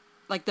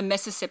like the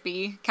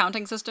Mississippi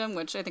counting system,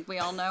 which I think we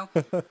all know.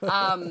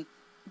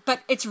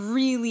 But it's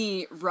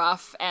really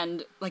rough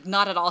and like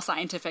not at all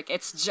scientific.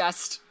 It's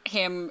just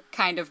him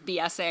kind of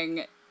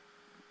BSing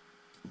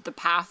the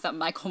path that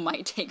Michael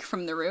might take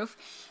from the roof.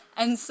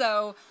 And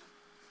so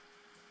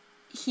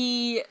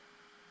I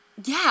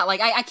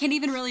can't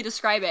even really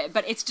describe it,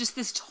 but it's just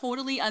this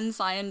totally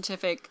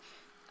unscientific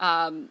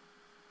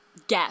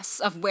guess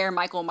of where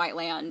Michael might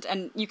land.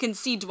 And you can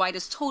see Dwight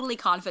is totally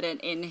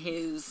confident in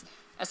his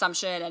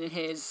assumption and in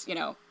his,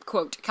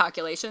 quote,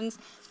 calculations.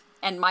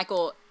 And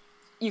Michael,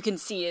 you can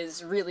see,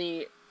 is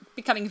really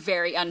becoming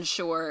very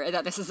unsure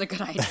that this is a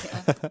good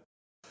idea.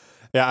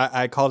 Yeah,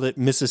 I called it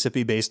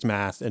Mississippi-based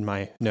math in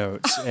my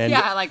notes. And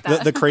yeah, I like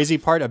that. The crazy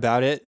part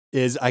about it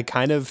is I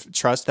kind of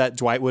trust that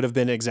Dwight would have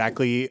been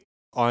exactly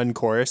on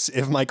course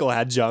if Michael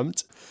had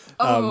jumped.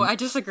 Oh, I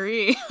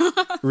disagree.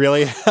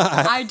 Really?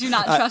 I do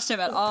not trust him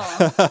at all.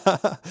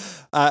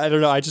 I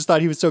don't know. I just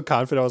thought he was so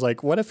confident. I was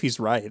like, what if he's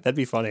right? That'd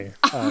be funny.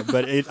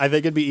 But I think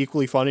it'd be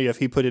equally funny if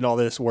he put in all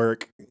this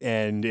work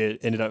and it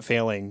ended up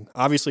failing.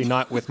 Obviously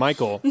not with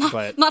Michael,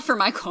 but not for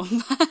Michael.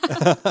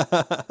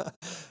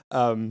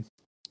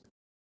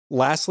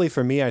 Lastly,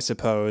 for me, I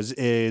suppose,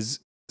 is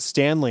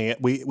Stanley.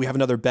 We have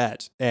another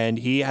bet, and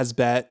he has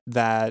bet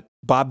that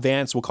Bob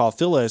Vance will call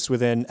Phyllis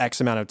within X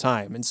amount of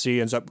time, and so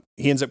he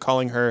ends up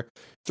calling her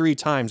 3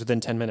 times within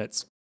 10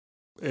 minutes.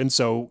 And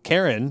so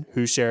Karen,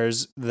 who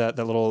shares the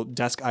little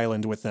desk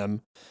island with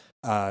them,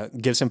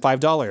 gives him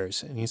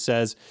 $5, and he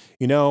says,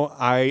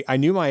 I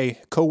knew my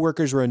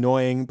coworkers were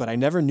annoying, but I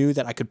never knew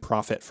that I could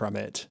profit from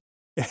it.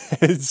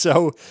 And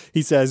so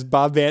he says,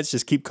 Bob Vance,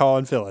 just keep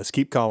calling Phyllis,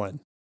 keep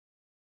calling.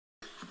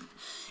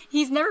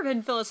 He's never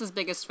been Phyllis's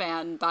biggest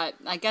fan, but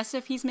I guess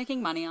if he's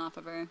making money off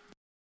of her.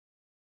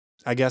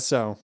 I guess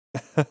so.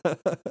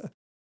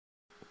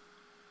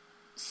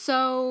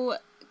 So,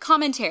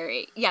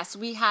 commentary. Yes,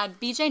 we had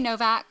BJ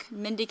Novak,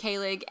 Mindy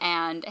Kaling,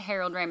 and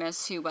Harold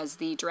Ramis, who was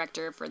the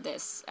director for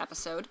this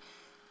episode.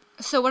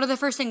 So one of the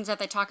first things that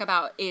they talk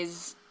about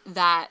is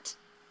that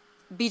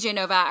BJ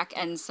Novak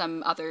and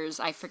some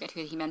others, I forget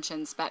who he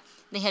mentions, but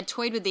they had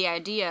toyed with the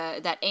idea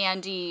that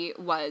Andy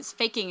was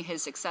faking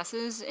his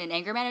successes in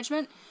anger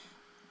management.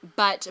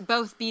 But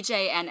both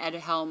BJ and Ed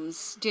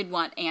Helms did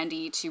want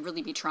Andy to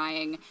really be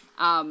trying.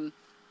 I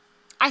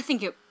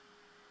think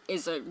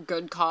is a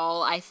good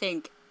call. I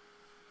think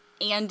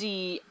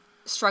Andy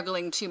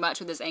struggling too much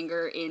with his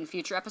anger in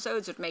future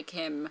episodes would make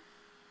him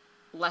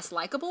less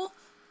likable.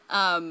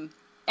 And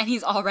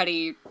he's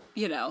already,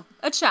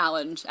 a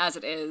challenge as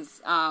it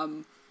is.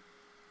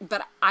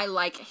 But I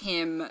like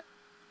him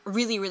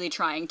really, really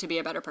trying to be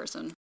a better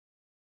person.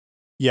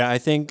 Yeah, I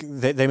think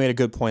they made a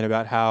good point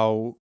about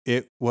how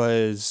it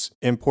was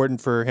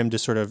important for him to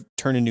sort of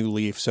turn a new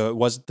leaf. So it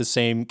wasn't the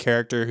same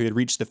character who had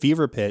reached the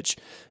fever pitch,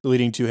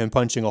 leading to him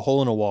punching a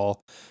hole in a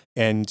wall,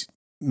 and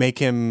make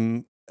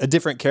him a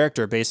different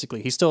character,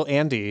 basically. He's still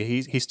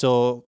Andy. He's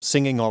still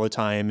singing all the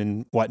time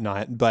and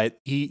whatnot, but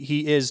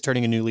he is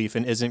turning a new leaf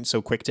and isn't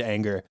so quick to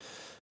anger.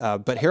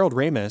 But Harold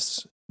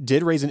Ramis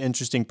did raise an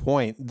interesting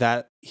point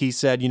that he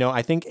said,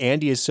 I think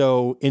Andy is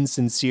so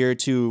insincere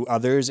to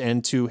others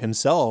and to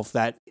himself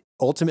that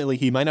ultimately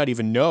he might not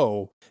even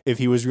know if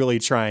he was really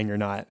trying or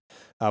not,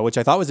 which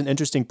I thought was an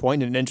interesting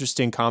point and an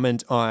interesting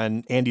comment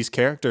on Andy's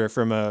character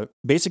from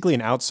basically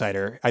an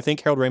outsider. I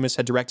think Harold Ramis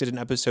had directed an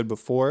episode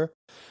before,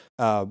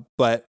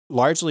 but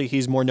largely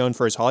he's more known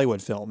for his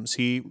Hollywood films.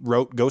 He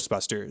wrote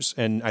Ghostbusters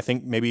and I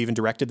think maybe even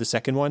directed the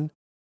second one.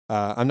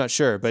 I'm not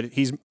sure, but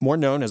he's more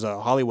known as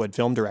a Hollywood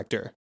film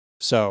director.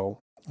 So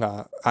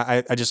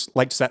I just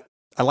liked that.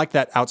 I like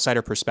that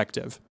outsider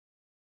perspective.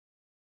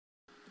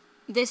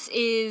 This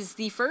is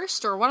the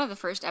first, or one of the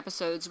first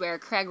episodes where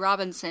Craig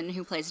Robinson,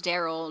 who plays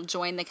Daryl,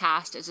 joined the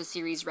cast as a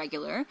series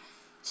regular.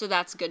 So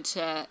that's good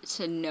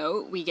to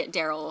note. We get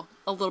Daryl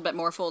a little bit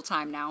more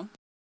full-time now.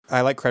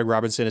 I like Craig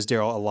Robinson as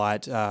Daryl a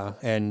lot,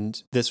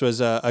 and this was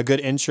a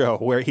good intro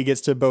where he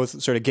gets to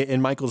both sort of get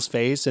in Michael's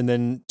face and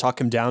then talk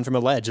him down from a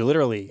ledge,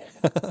 literally.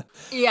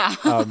 Yeah.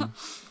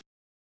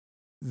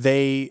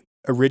 They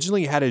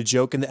originally had a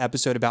joke in the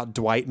episode about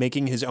Dwight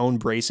making his own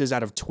braces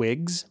out of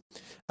twigs,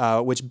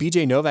 which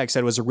BJ Novak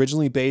said was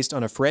originally based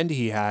on a friend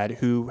he had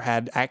who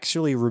had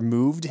actually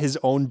removed his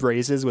own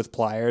braces with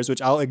pliers,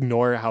 which I'll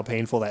ignore how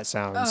painful that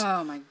sounds.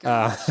 Oh my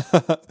God.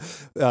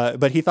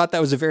 But he thought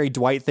that was a very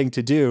Dwight thing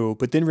to do,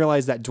 but then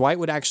realized that Dwight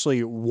would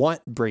actually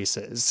want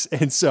braces.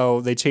 And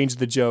so they changed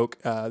the joke,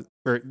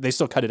 or they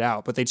still cut it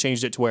out, but they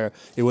changed it to where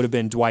it would have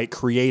been Dwight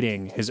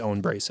creating his own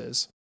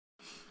braces.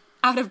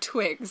 Out of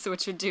twigs,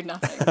 which would do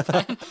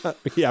nothing. But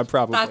yeah,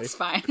 probably. that's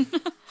fine.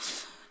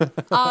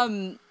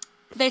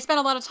 They spent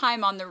a lot of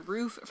time on the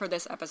roof for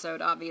this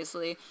episode,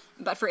 obviously,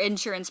 but for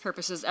insurance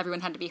purposes,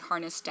 everyone had to be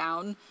harnessed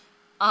down.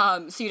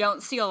 So you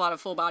don't see a lot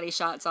of full body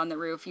shots on the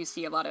roof. You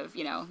see a lot of,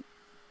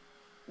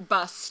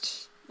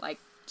 bust, like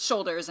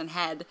shoulders and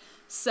head.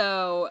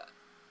 So,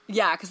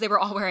 yeah, because they were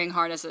all wearing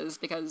harnesses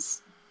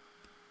because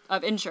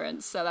of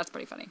insurance. So that's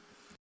pretty funny.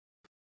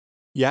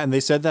 Yeah, and they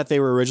said that they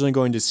were originally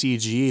going to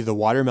CG the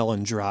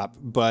watermelon drop,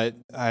 but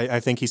I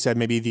think he said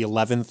maybe the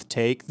 11th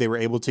take, they were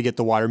able to get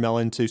the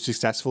watermelon to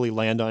successfully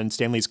land on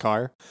Stanley's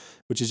car,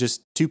 which is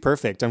just too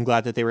perfect. I'm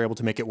glad that they were able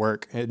to make it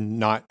work and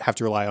not have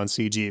to rely on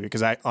CG,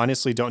 because I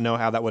honestly don't know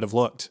how that would have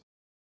looked.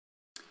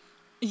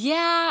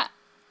 Yeah.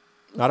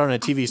 Not on a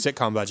TV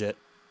sitcom budget.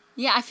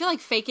 Yeah, I feel like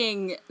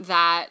faking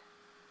that,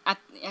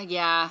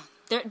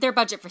 their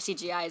budget for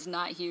CGI is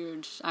not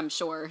huge, I'm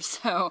sure,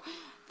 so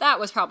that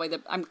was probably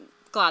I'm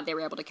glad they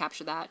were able to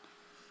capture that.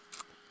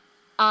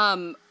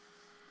 I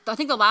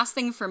think the last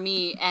thing for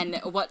me, and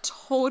what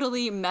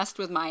totally messed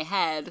with my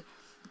head,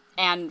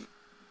 and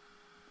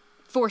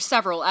for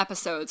several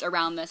episodes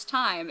around this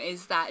time,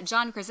 is that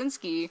John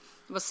Krasinski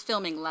was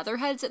filming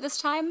Leatherheads at this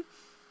time,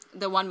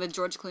 the one with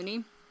George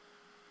Clooney.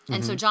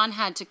 And so John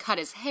had to cut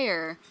his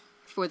hair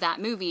for that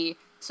movie,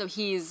 so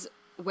he's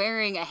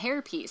wearing a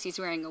hairpiece. He's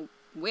wearing a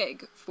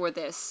wig for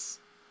this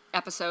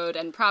episode,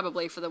 and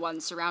probably for the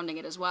ones surrounding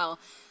it as well.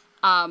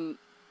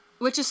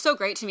 Which is so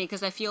great to me,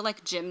 because I feel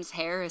like Jim's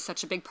hair is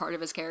such a big part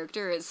of his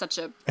character. It's such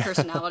a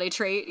personality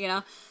trait,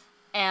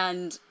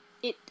 And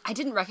I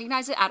didn't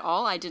recognize it at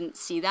all. I didn't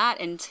see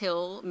that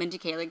until Mindy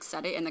Kaling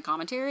said it in the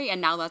commentary,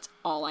 and now that's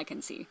all I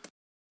can see.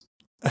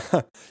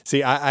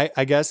 See,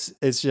 I guess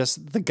it's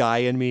just the guy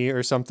in me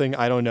or something.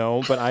 I don't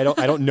know, but I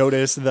don't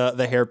notice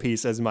the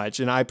hairpiece as much,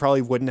 and I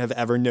probably wouldn't have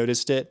ever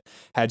noticed it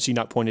had she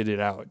not pointed it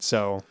out.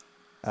 So.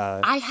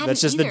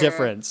 That's just either. the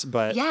difference,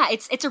 but yeah,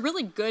 it's a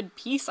really good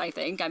piece, I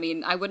think. I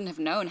mean, I wouldn't have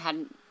known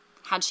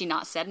had she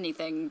not said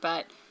anything,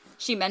 but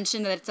she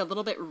mentioned that it's a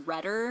little bit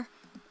redder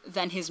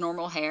than his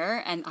normal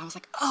hair, and I was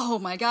like, oh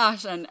my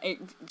gosh, and it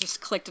just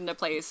clicked into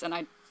place, and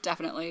I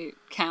definitely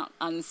can't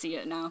unsee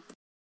it now.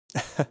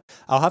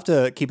 I'll have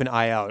to keep an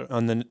eye out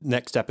on the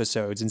next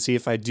episodes and see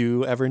if I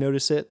do ever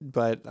notice it,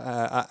 but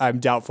I'm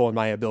doubtful in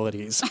my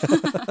abilities.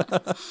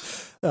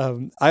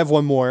 I have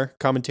one more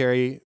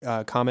commentary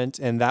comment,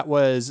 and that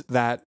was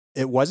that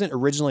it wasn't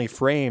originally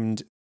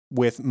framed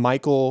with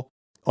Michael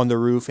on the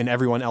roof and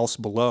everyone else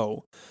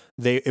below.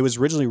 It was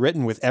originally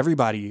written with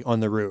everybody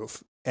on the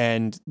roof,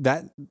 and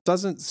that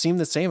doesn't seem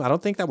the same. I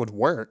don't think that would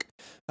work.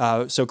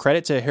 So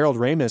credit to Harold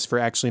Ramis for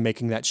actually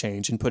making that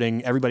change and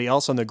putting everybody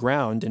else on the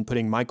ground and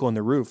putting Michael on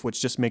the roof,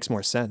 which just makes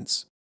more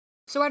sense.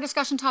 So our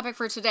discussion topic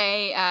for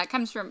today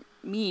comes from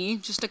me.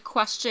 Just a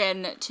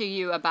question to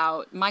you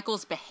about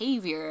Michael's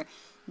behavior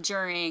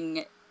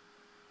during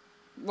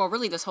well,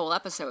 really this whole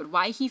episode,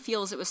 why he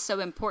feels it was so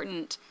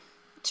important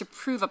to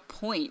prove a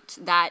point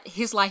that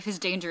his life is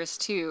dangerous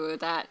too,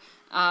 that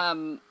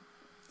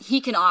he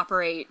can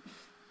operate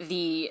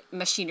the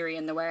machinery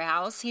in the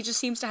warehouse. He just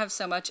seems to have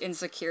so much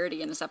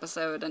insecurity in this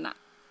episode, and I'm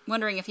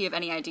wondering if you have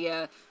any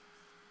idea,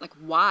 like,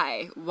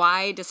 why?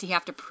 Why does he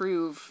have to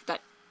prove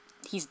that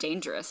he's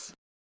dangerous?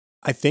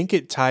 I think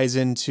it ties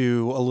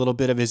into a little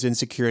bit of his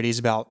insecurities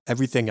about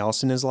everything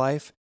else in his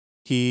life.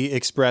 He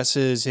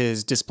expresses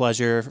his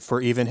displeasure for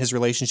even his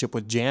relationship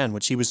with Jan,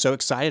 which he was so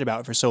excited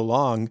about for so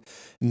long.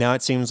 Now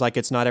it seems like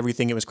it's not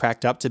everything it was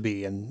cracked up to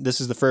be. And this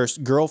is the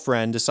first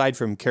girlfriend, aside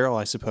from Carol,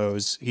 I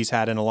suppose, he's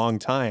had in a long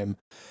time.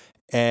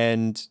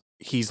 And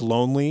he's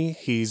lonely.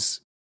 He's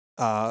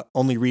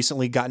only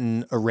recently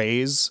gotten a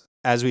raise,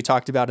 as we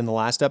talked about in the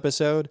last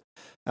episode.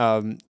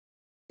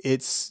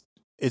 It's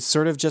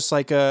sort of just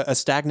like a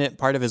stagnant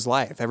part of his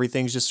life.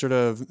 Everything's just sort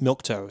of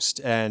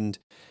milquetoast, and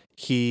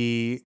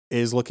he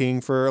is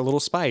looking for a little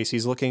spice.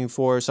 He's looking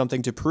for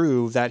something to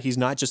prove that he's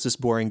not just this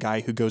boring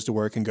guy who goes to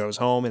work and goes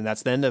home, and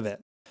that's the end of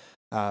it.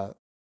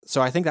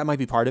 So I think that might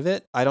be part of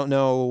it. I don't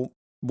know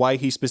why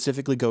he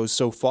specifically goes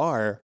so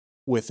far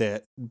with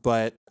it,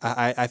 but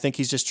I think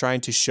he's just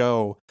trying to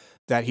show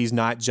that he's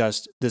not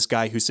just this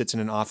guy who sits in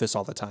an office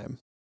all the time.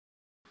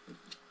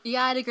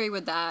 Yeah, I'd agree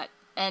with that.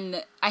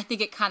 And I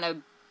think it kind of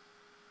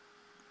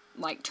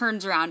like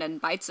turns around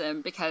and bites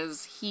him,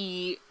 because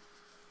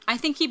I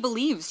think he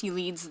believes he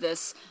leads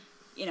this,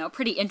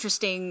 pretty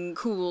interesting,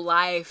 cool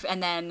life.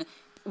 And then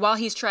while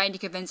he's trying to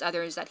convince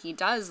others that he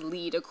does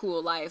lead a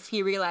cool life,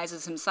 he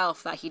realizes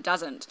himself that he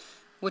doesn't,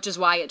 which is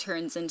why it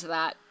turns into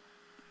that,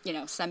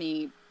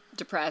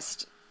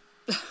 semi-depressed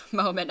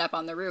moment up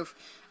on the roof,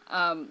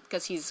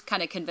 because he's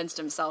kind of convinced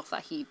himself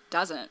that he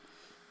doesn't.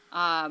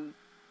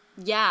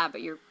 Yeah,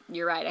 but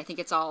you're right. I think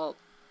it's all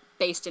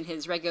based in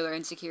his regular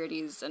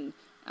insecurities, and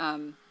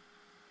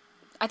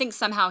I think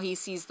somehow he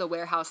sees the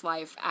warehouse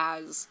life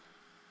as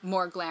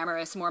more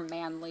glamorous, more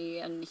manly,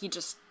 and he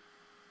just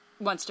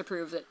wants to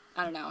prove that,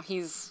 I don't know,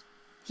 he's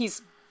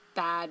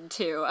bad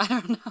too. I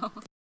don't know.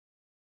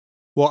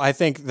 Well, I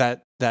think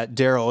that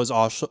Daryl is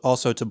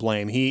also to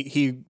blame.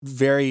 He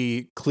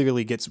very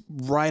clearly gets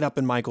right up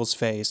in Michael's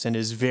face and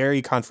is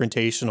very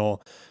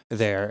confrontational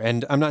there.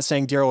 And I'm not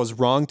saying Daryl is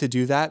wrong to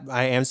do that.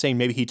 I am saying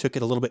maybe he took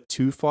it a little bit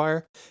too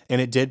far,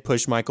 and it did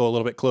push Michael a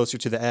little bit closer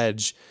to the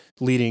edge,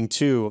 leading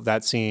to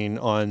that scene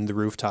on the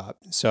rooftop.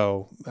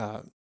 So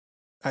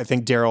I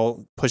think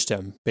Daryl pushed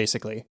him,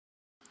 basically.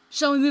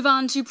 Shall we move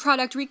on to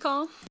product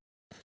recall?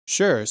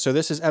 Sure. So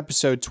this is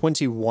episode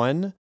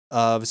 21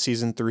 of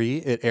season 3.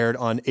 It aired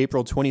on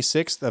April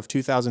 26th of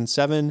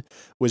 2007,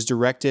 was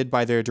directed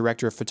by their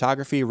director of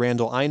photography,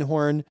 Randall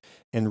Einhorn,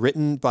 and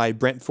written by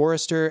Brent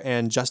Forrester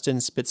and Justin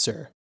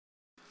Spitzer.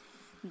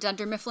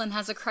 Dunder Mifflin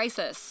has a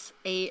crisis.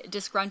 A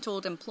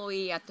disgruntled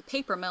employee at the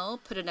paper mill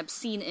put an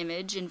obscene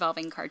image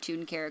involving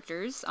cartoon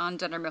characters on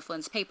Dunder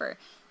Mifflin's paper,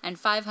 and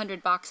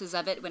 500 boxes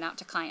of it went out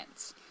to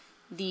clients.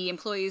 The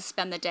employees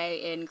spend the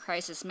day in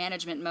crisis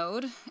management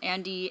mode.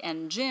 Andy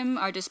and Jim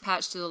are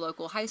dispatched to the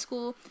local high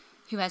school,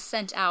 who has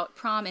sent out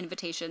prom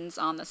invitations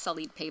on the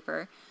sullied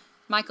paper.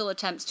 Michael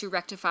attempts to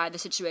rectify the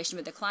situation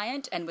with the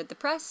client and with the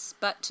press,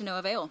 but to no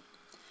avail.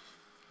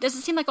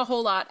 Doesn't seem like a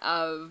whole lot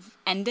of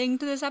ending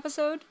to this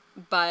episode,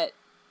 but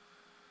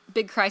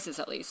big crisis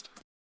at least.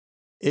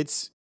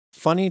 It's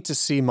funny to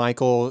see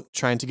Michael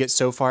trying to get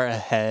so far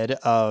ahead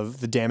of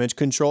the damage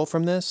control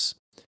from this.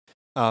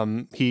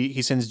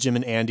 He sends Jim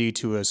and Andy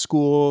to a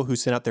school who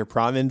sent out their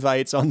prom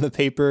invites on the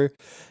paper,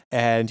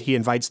 and he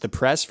invites the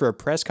press for a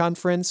press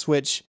conference,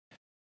 which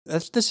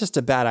that's just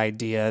a bad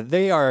idea.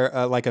 They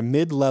are like a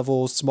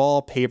mid-level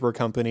small paper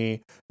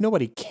company.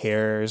 Nobody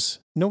cares.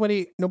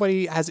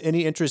 Nobody has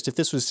any interest. If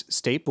this was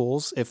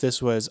Staples, if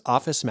this was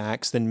Office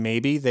Max, then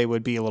maybe they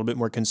would be a little bit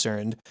more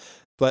concerned.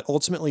 But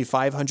ultimately,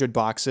 500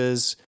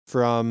 boxes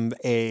from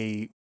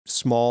a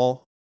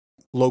small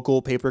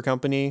local paper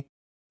company,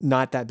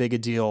 not that big a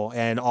deal.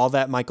 And all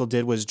that Michael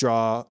did was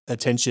draw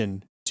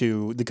attention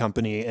to the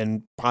company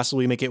and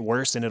possibly make it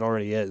worse than it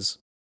already is.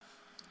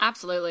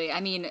 Absolutely.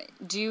 I mean,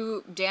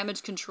 do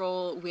damage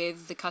control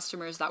with the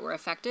customers that were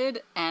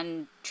affected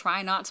and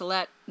try not to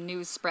let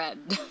news spread.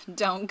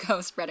 Don't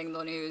go spreading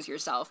the news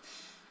yourself.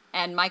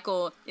 And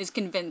Michael is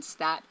convinced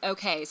that,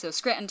 okay, so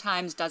Scranton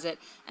Times does it,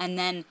 and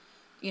then,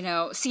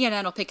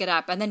 CNN will pick it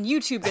up, and then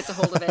YouTube gets a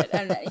hold of it,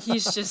 and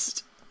he's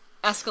just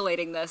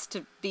escalating this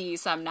to be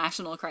some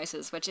national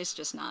crisis, which is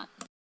just not.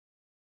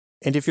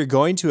 And if you're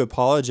going to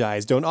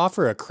apologize, don't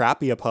offer a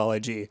crappy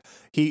apology.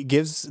 He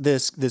gives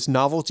this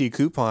novelty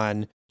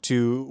coupon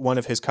to one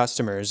of his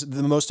customers,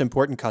 the most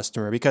important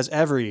customer, because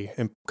every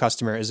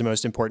customer is the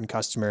most important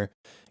customer,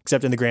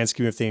 except in the grand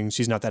scheme of things,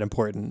 she's not that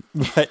important.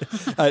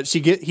 But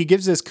he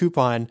gives this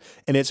coupon,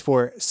 and it's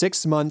for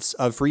 6 months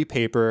of free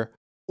paper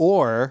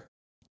or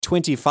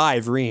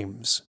 25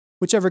 reams,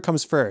 whichever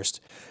comes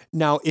first.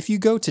 Now, if you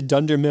go to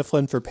Dunder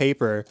Mifflin for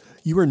paper,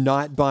 you are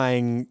not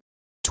buying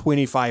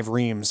 25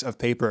 reams of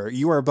paper.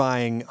 You are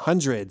buying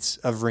hundreds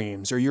of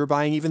reams, or you're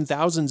buying even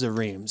thousands of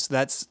reams.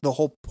 That's the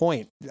whole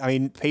point. I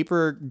mean,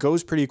 paper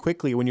goes pretty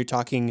quickly when you're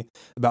talking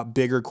about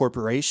bigger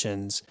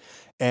corporations.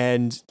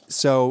 And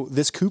so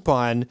this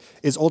coupon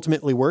is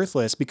ultimately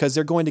worthless because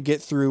they're going to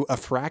get through a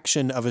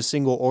fraction of a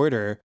single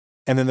order,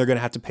 and then they're going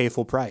to have to pay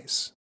full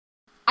price.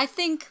 I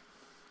think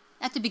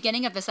at the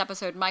beginning of this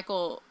episode,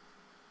 Michael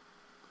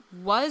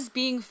was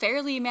being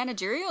fairly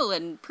managerial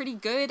and pretty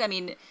good. I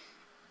mean,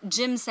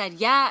 Jim said,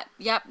 yep,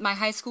 my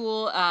high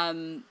school,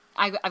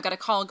 I've got a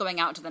call going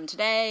out to them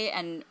today.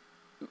 And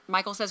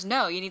Michael says,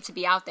 no, you need to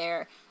be out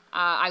there.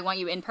 I want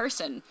you in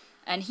person.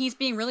 And he's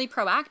being really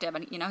proactive.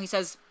 And, he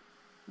says,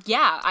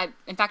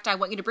 in fact, I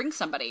want you to bring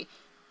somebody.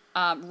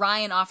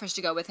 Ryan offers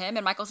to go with him,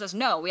 and Michael says,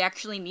 no, we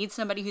actually need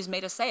somebody who's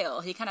made a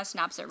sale. He kind of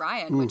snaps at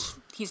Ryan, which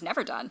he's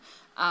never done.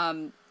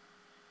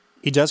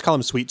 He does call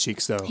him Sweet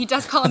Cheeks, though. He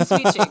does call him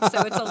Sweet Cheeks,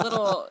 so it's a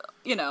little,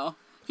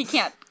 he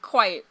can't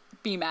quite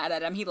be mad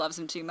at him. He loves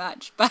him too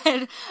much.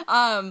 But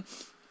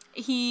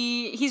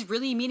he's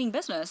really meaning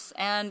business,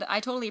 and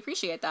I totally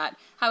appreciate that.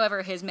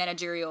 However, his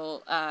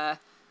managerial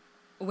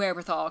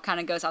wherewithal kind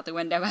of goes out the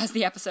window as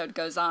the episode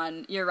goes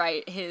on. You're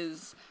right,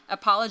 his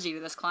apology to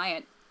this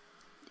client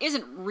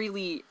isn't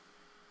really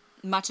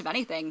much of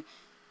anything.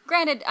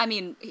 Granted, I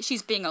mean,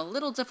 she's being a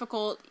little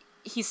difficult.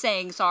 He's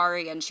saying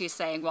sorry, and she's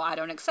saying, well, I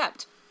don't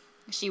accept.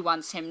 She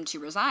wants him to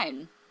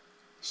resign.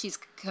 She's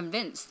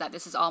convinced that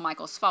this is all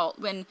Michael's fault,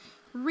 when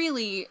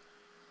really,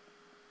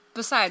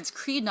 besides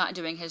Creed not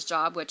doing his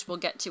job, which we'll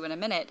get to in a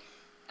minute,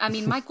 I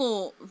mean,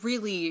 Michael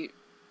really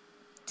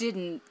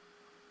didn't,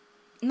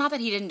 not that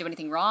he didn't do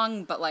anything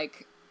wrong, but,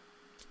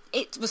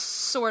 it was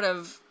sort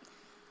of,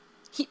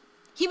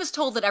 he was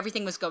told that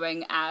everything was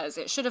going as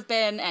it should have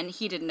been, and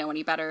he didn't know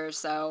any better,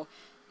 so,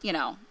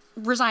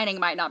 resigning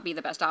might not be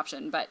the best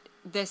option, but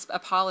this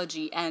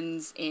apology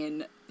ends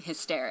in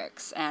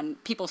hysterics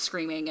and people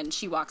screaming, and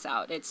she walks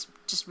out. It's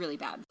just really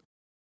bad.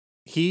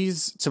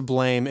 He's to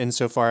blame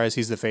insofar as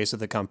he's the face of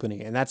the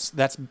company, and that's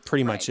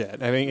pretty much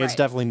it. I mean, it's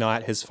definitely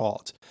not his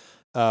fault.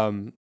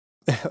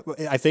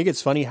 I think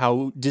it's funny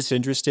how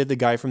disinterested the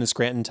guy from the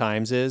Scranton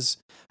Times is,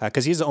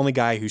 because he's the only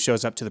guy who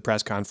shows up to the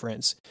press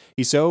conference.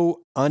 He's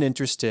so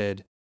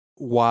uninterested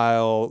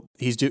while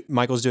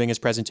Michael's doing his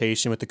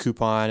presentation with the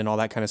coupon and all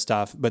that kind of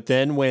stuff. But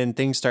then when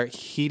things start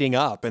heating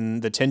up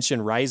and the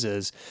tension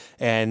rises,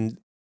 and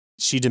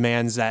she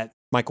demands that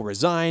Michael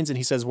resigns, and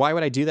he says, why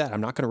would I do that?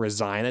 I'm not going to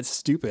resign. That's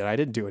stupid. I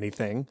didn't do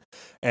anything.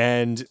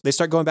 And they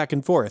start going back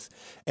and forth.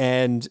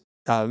 And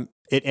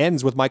it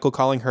ends with Michael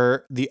calling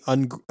her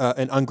an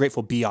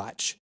ungrateful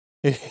biatch,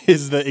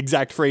 is the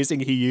exact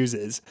phrasing he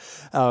uses.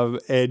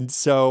 And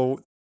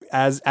so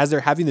as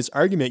they're having this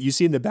argument, you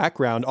see in the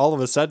background, all of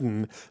a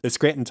sudden, the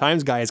Scranton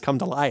Times guy has come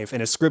to life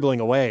and is scribbling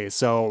away.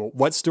 So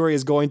what story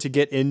is going to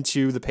get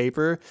into the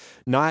paper?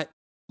 Not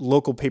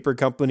local paper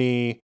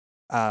company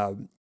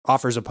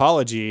offers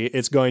apology.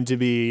 It's going to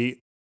be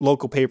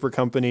local paper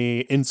company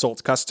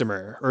insults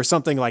customer or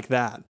something like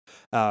that.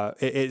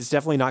 It's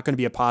definitely not going to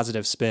be a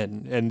positive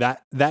spin. And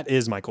that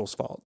is Michael's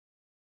fault.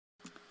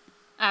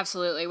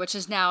 Absolutely, which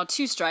is now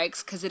 2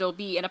 strikes, because it'll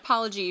be an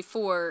apology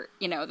for,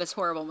 this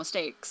horrible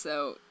mistake.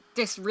 So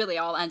this really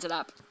all ended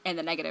up in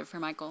the negative for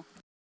Michael.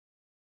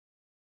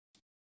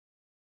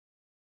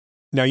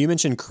 Now, you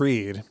mentioned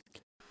Creed,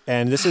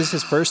 and this is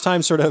his first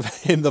time sort of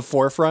in the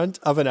forefront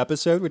of an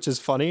episode, which is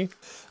funny.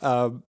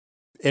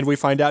 And we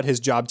find out his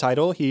job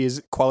title. He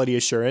is quality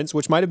assurance,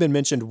 which might have been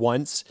mentioned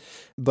once,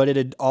 but it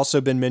had also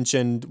been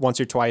mentioned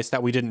once or twice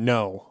that we didn't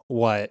know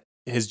what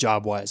his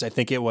job was. I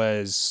think it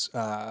was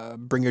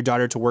bring your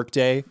daughter to work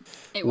day.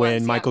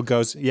 When Michael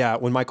goes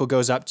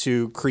up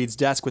to Creed's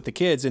desk with the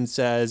kids and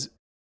says,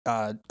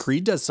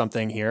 Creed does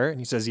something here. And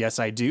he says, yes,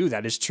 I do.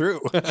 That is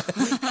true.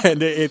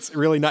 And it's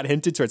really not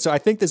hinted to it. So I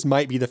think this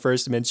might be the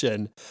first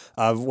mention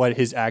of what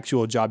his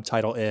actual job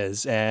title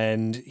is.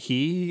 And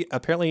he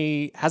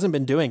apparently hasn't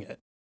been doing it.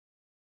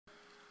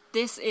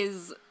 This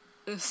is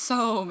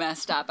so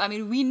messed up. I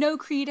mean, we know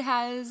Creed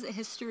has a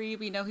history.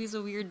 We know he's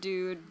a weird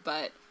dude,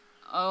 but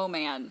oh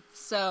man.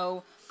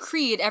 So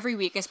Creed every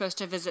week is supposed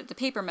to visit the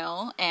paper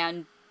mill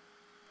and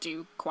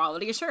do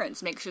quality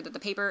assurance, make sure that the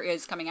paper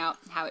is coming out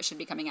how it should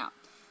be coming out.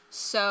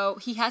 So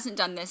he hasn't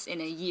done this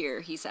in a year,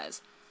 he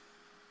says.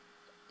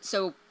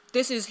 So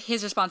this is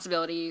his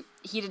responsibility.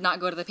 He did not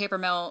go to the paper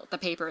mill. The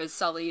paper is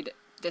sullied.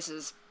 This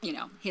is,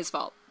 his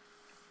fault.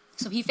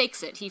 So he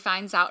fakes it. He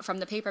finds out from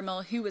the paper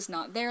mill who was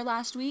not there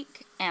last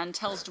week and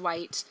tells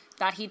Dwight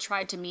that he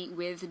tried to meet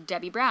with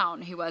Debbie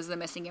Brown, who was the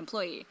missing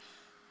employee.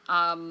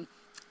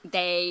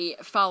 They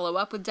follow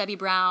up with Debbie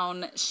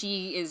Brown.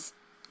 She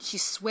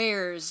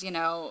swears,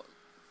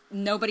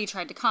 nobody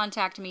tried to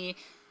contact me.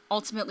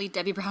 Ultimately,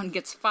 Debbie Brown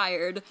gets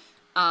fired.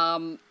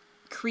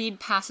 Creed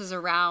passes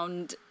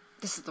around,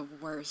 this is the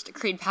worst,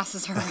 Creed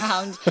passes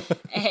around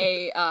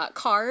a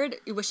card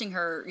wishing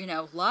her,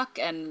 luck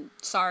and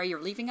sorry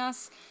you're leaving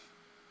us,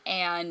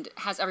 and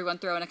has everyone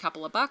throw in a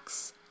couple of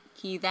bucks.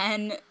 He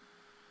then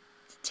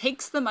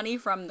takes the money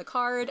from the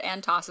card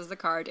and tosses the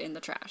card in the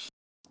trash.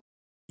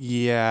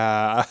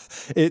 Yeah,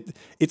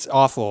 it's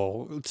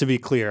awful, to be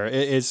clear.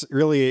 It's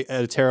really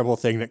a terrible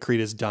thing that Creed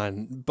has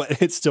done,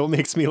 but it still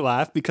makes me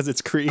laugh because it's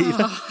Creed.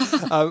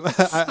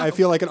 I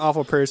feel like an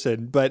awful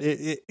person, but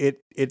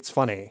it's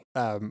funny.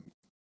 And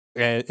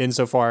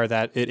insofar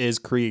that it is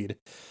Creed.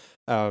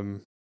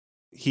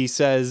 He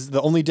says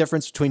the only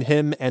difference between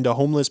him and a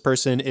homeless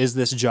person is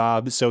this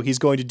job, so he's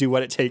going to do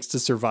what it takes to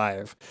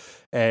survive.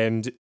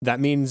 And that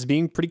means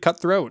being pretty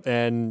cutthroat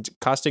and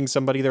costing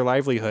somebody their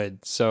livelihood.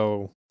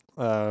 So,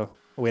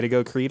 way to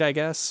go, Creed, I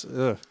guess.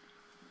 Ugh.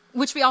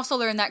 Which we also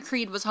learned that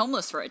Creed was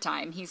homeless for a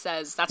time. He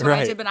says, that's what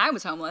I did when I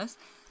was homeless.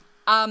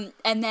 And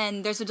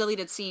then there's a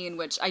deleted scene,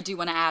 which I do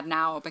want to add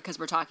now because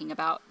we're talking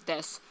about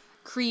this.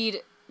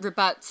 Creed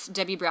rebuts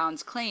Debbie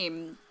Brown's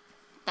claim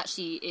that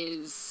she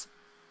is,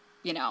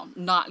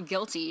 not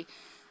guilty.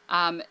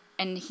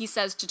 And he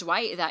says to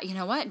Dwight that, you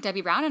know what,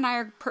 Debbie Brown and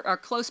I are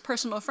close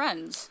personal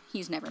friends.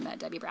 He's never met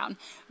Debbie Brown.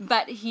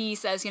 But he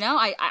says,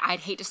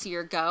 I'd hate to see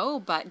her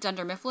go, but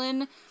Dunder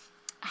Mifflin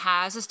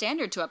has a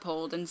standard to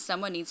uphold and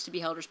someone needs to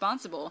be held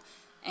responsible.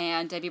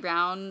 And Debbie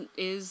Brown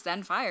is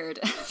then fired.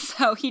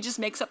 So he just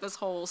makes up this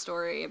whole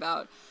story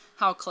about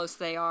how close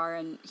they are,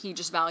 and he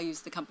just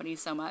values the company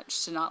so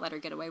much to not let her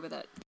get away with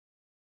it.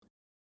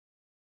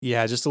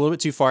 Yeah, just a little bit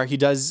too far.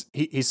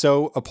 He's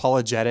so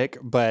apologetic,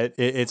 but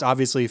it's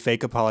obviously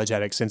fake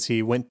apologetic since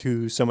he went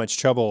through so much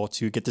trouble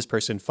to get this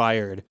person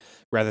fired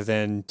rather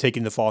than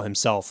taking the fall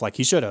himself like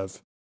he should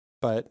have.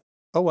 But,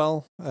 oh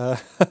well,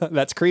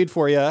 that's Creed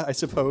for you, I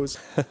suppose.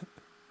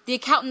 The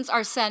accountants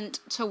are sent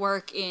to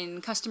work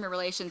in customer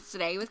relations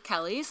today with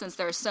Kelly since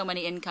there are so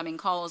many incoming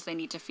calls they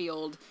need to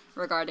field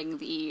regarding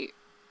the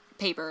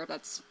paper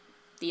that's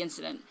the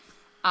incident.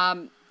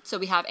 So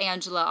we have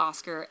Angela,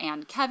 Oscar,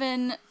 and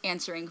Kevin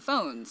answering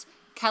phones.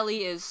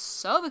 Kelly is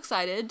so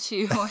excited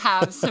to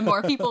have some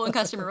more people in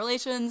customer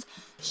relations.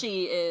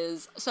 She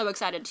is so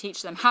excited to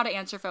teach them how to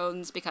answer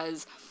phones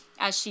because,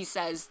 as she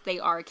says, they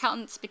are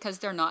accountants because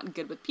they're not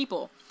good with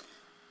people.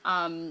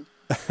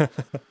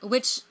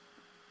 Which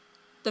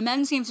the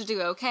men seem to do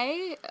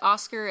okay.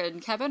 Oscar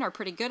and Kevin are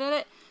pretty good at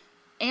it.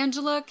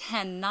 Angela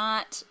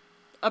cannot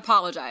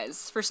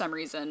apologize for some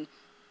reason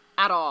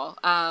at all.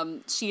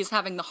 She is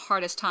having the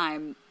hardest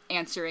time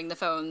answering the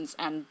phones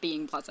and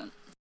being pleasant.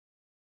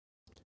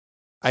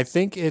 I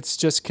think it's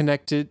just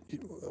connected.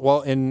 Well,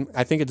 in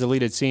I think a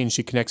deleted scene,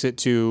 she connects it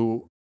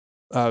to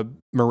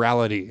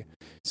morality,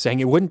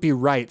 saying it wouldn't be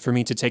right for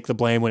me to take the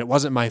blame when it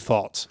wasn't my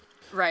fault.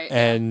 Right.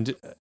 And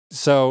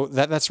so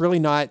that's really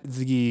not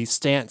the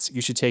stance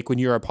you should take when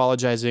you're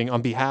apologizing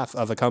on behalf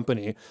of a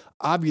company.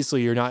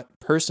 Obviously, you're not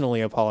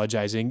personally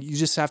apologizing. You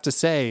just have to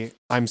say,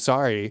 I'm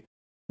sorry,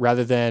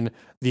 rather than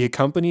the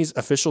company's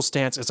official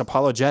stance is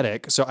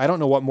apologetic. So I don't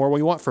know what more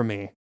you want from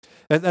me.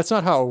 That's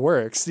not how it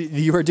works.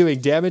 You are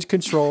doing damage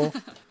control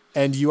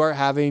and you are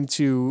having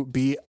to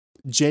be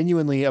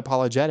genuinely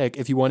apologetic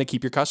if you want to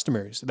keep your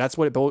customers. That's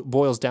what it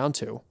boils down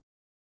to.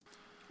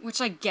 Which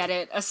I get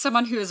it. As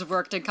someone who has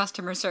worked in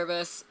customer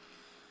service,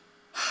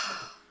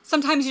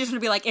 sometimes you just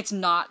want to be like, it's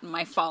not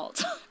my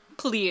fault.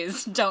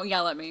 Please don't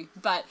yell at me.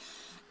 But,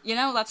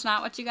 that's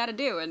not what you got to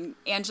do. And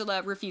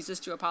Angela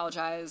refuses to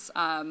apologize.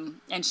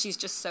 And she's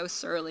just so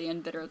surly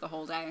and bitter the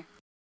whole day.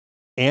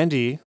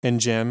 Andy and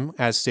Jim,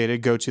 as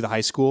stated, go to the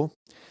high school.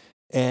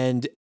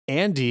 And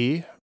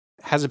Andy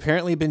has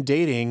apparently been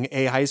dating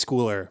a high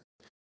schooler.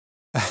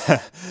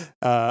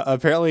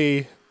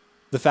 Apparently,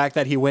 the fact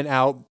that he went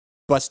out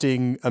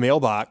busting a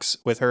mailbox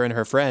with her and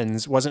her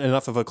friends wasn't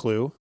enough of a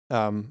clue.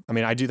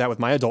 I do that with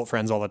my adult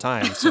friends all the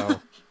time. So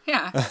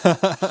yeah.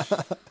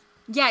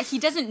 Yeah, he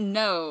doesn't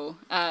know,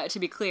 to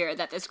be clear,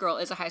 that this girl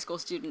is a high school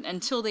student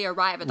until they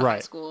arrive at the high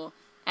school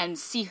and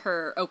see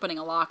her opening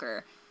a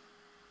locker.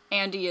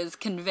 Andy is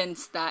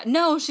convinced that,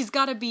 no, she's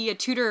got to be a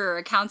tutor or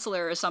a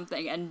counselor or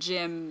something. And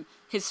Jim,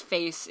 his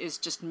face is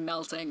just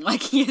melting.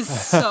 Like, he is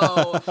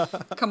so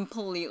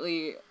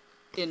completely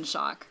in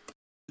shock.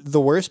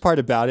 The worst part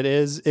about it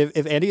is,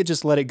 if Andy had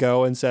just let it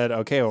go and said,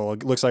 okay, well,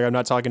 it looks like I'm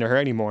not talking to her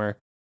anymore,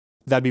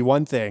 that'd be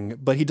one thing.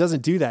 But he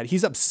doesn't do that.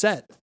 He's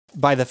upset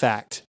by the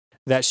fact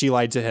that she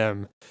lied to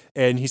him.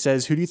 And he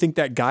says, who do you think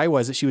that guy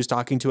was that she was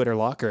talking to at her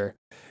locker?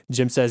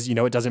 Jim says,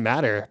 it doesn't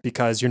matter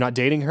because you're not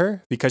dating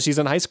her because she's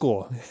in high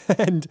school.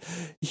 And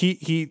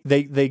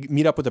they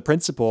meet up with the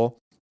principal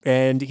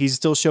and he's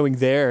still showing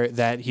there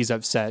that he's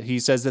upset. He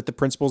says that the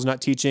principal's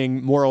not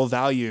teaching moral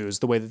values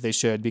the way that they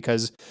should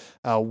because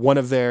one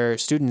of their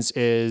students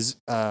is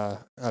a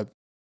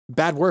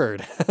bad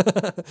word.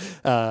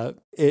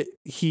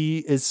 He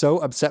is so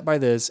upset by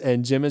this,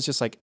 and Jim is just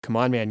like, come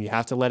on, man, you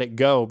have to let it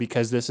go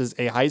because this is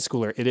a high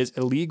schooler. It is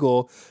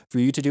illegal for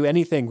you to do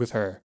anything with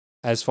her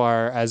as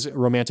far as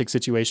romantic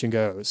situation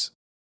goes.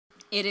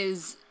 It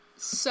is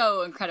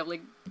so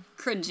incredibly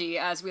cringy,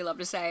 as we love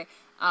to say.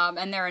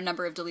 And there are a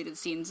number of deleted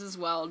scenes as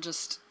well,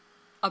 just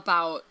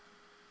about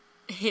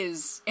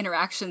his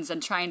interactions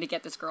and trying to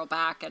get this girl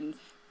back and,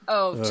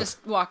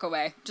 just walk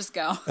away. Just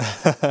go.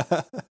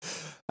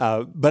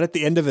 But at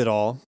the end of it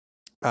all,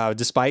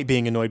 despite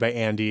being annoyed by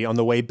Andy, on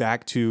the way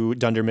back to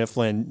Dunder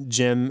Mifflin,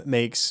 Jim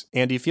makes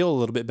Andy feel a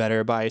little bit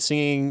better by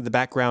singing the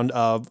background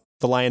of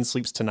The Lion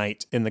Sleeps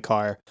Tonight in the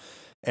car.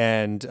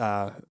 And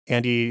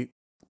Andy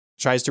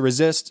tries to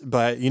resist,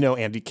 but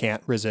Andy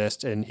can't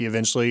resist, and he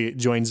eventually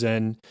joins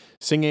in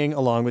singing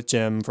along with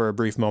Jim for a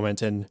brief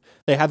moment, and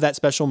they have that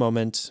special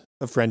moment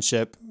of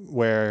friendship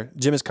where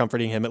Jim is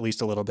comforting him at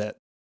least a little bit.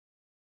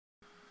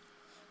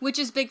 Which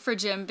is big for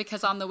Jim,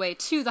 because on the way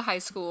to the high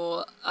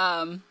school,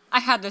 I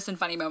had this in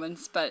funny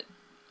moments, but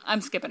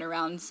I'm skipping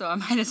around, so I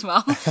might as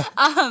well.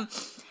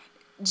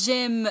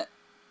 Jim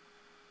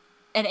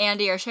and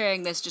Andy are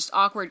sharing this just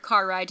awkward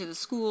car ride to the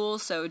school,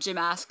 so Jim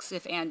asks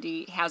if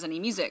Andy has any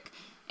music.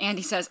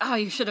 Andy says, "Oh,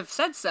 you should have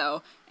said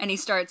so." And he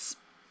starts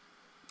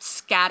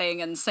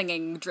scatting and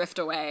singing Drift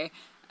Away.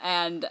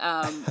 And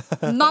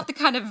not the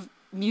kind of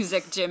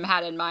music Jim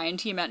had in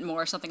mind. He meant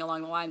more something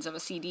along the lines of a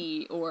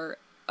CD or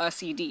a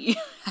CD,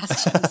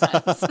 as Jim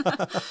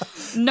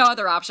says. No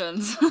other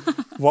options.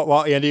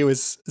 While Andy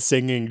was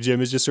singing,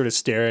 Jim is just sort of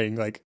staring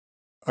like,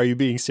 are you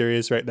being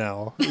serious right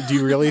now? Do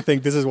you really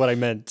think this is what I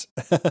meant?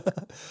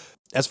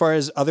 As far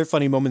as other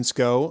funny moments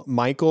go,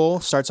 Michael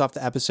starts off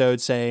the episode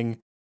saying,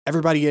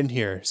 "Everybody in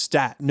here,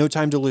 stat, no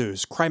time to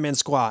lose, Crime Man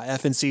Squaw,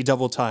 FNC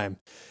double time."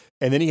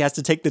 And then he has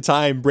to take the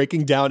time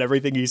breaking down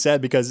everything he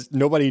said because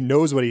nobody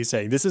knows what he's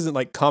saying. This isn't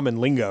like common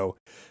lingo.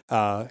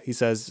 He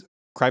says,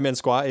 Crime Man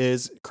Squaw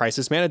is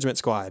Crisis Management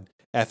Squad.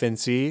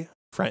 FNC,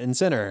 front and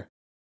center.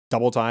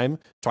 Double time,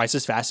 twice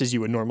as fast as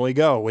you would normally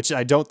go, which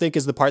I don't think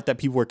is the part that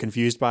people were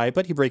confused by,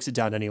 but he breaks it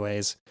down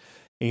anyways.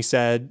 And he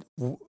said,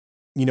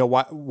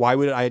 why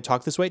would I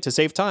talk this way? To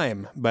save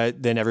time.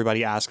 But then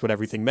everybody asked what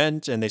everything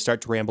meant, and they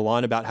start to ramble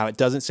on about how it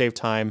doesn't save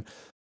time.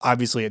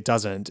 Obviously it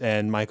doesn't.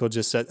 And Michael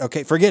just said,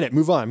 okay, forget it.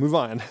 Move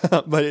on.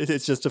 But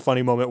it's just a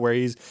funny moment where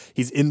he's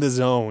in the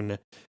zone,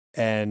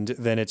 and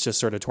then it's just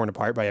sort of torn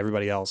apart by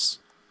everybody else.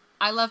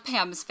 I love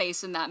Pam's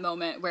face in that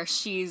moment where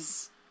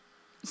she's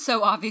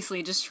so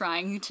obviously just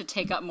trying to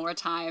take up more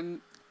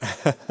time.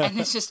 And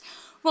it's just,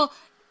 well,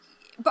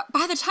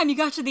 by the time you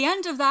got to the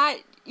end of that,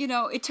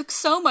 it took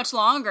so much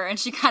longer. And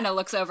she kind of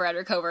looks over at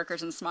her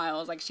coworkers and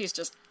smiles like she's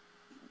just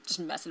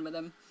messing with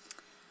him.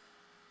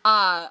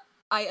 I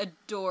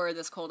adore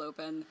this cold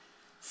open.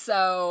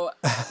 So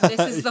this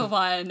is the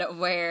one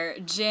where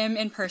Jim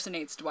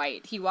impersonates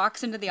Dwight. He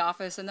walks into the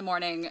office in the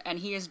morning and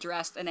he is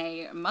dressed in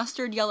a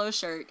mustard yellow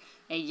shirt,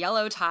 a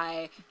yellow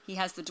tie. He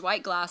has the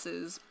Dwight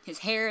glasses. His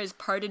hair is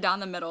parted down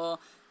the middle.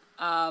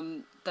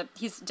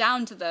 He's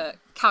down to the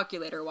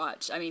calculator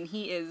watch. I mean,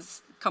 he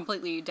is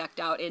completely decked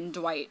out in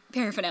Dwight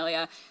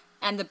paraphernalia.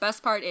 And the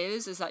best part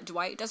is that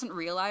Dwight doesn't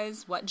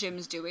realize what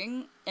Jim's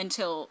doing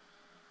until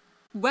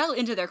well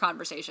into their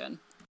conversation.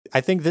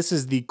 I think this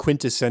is the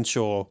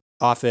quintessential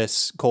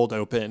Office cold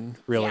open,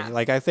 really. Yeah,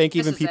 like, I think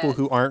even people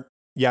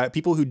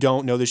people who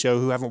don't know the show,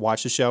 who haven't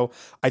watched the show,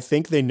 I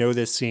think they know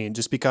this scene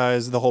just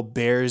because the whole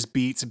Bears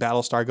beats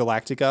Battlestar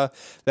Galactica.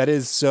 That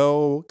is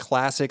so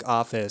classic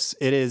Office.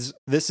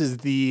 This is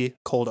the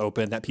cold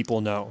open that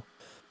people know.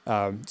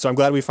 So I'm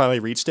glad we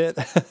finally reached it.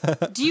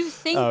 Do you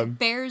think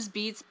Bears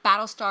beats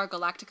Battlestar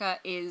Galactica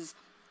is,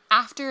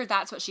 after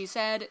That's What She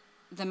Said,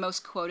 the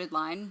most quoted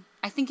line?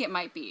 I think it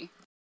might be.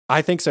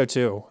 I think so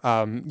too.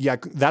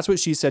 That's What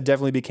She Said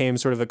definitely became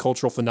sort of a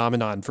cultural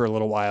phenomenon for a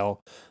little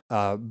while.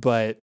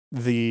 But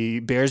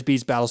the Bears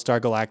beats Battlestar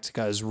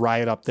Galactica is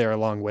right up there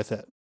along with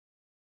it.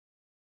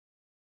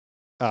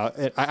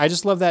 I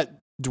just love that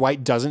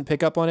Dwight doesn't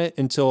pick up on it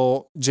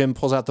until Jim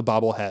pulls out the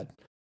bobblehead.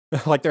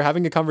 Like, they're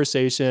having a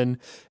conversation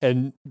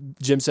and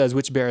Jim says,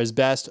 which bear is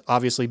best?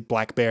 Obviously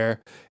Black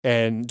Bear.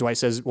 And Dwight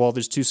says, well,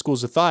 there's two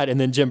schools of thought.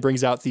 And then Jim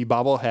brings out the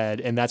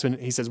bobblehead. And that's when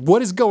he says,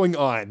 what is going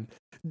on?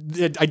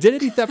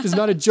 Identity theft is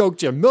not a joke,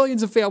 Jim.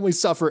 Millions of families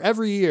suffer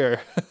every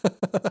year.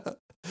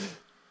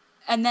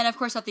 And then, of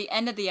course, at the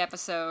end of the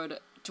episode,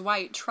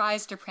 Dwight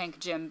tries to prank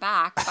Jim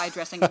back by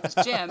dressing up as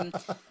Jim.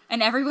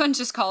 And everyone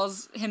just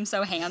calls him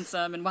so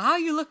handsome. And, wow,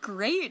 you look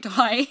great,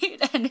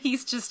 Dwight. And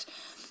he's just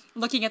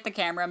looking at the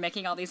camera,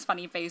 making all these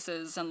funny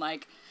faces and,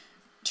 like,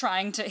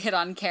 trying to hit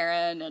on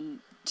Karen. And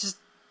just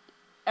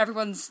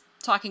everyone's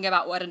talking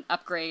about what an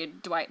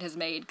upgrade Dwight has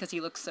made because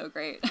he looks so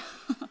great.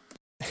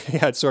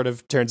 Yeah, it sort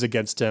of turns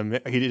against him.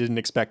 He didn't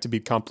expect to be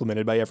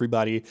complimented by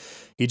everybody.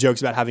 He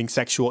jokes about having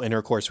sexual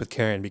intercourse with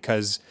Karen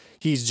because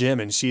he's Jim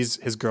and she's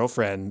his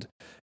girlfriend.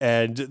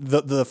 And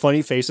the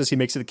funny faces he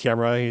makes at the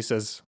camera, he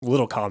says,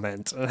 little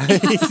comment.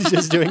 He's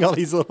just doing all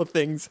these little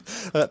things.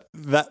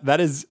 That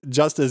is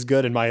just as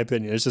good, in my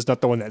opinion. It's just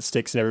not the one that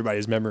sticks in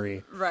everybody's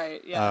memory.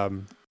 Right, yeah.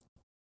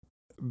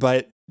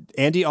 But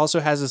Andy also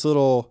has this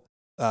little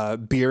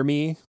beer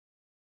me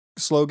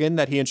slogan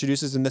that he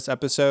introduces in this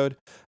episode.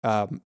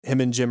 Him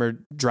and Jim are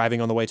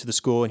driving on the way to the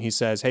school and he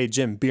says, hey,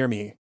 Jim, beer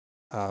me.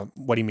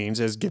 What he means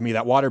is give me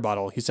that water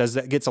bottle. He says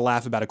that gets a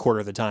laugh about a quarter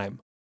of the time.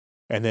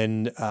 And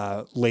then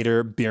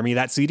later, beer me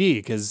that CD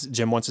because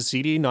Jim wants a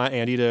CD, not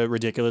Andy to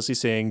ridiculously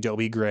sing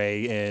Dobie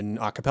Gray in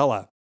a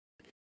cappella.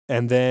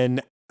 And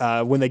then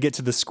when they get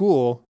to the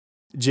school,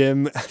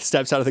 Jim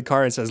steps out of the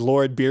car and says,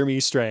 "Lord, bear me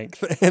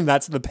strength." And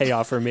that's the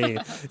payoff for me,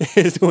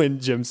 is when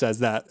Jim says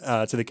that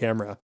to the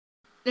camera.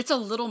 It's a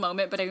little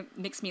moment, but it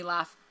makes me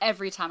laugh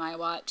every time I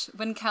watch.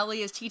 When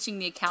Kelly is teaching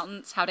the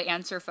accountants how to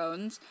answer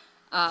phones,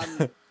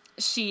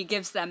 she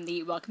gives them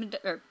the welcome to,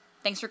 or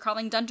thanks for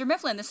calling Dunder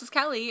Mifflin, this is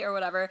Kelly, or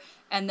whatever.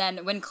 And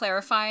then when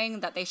clarifying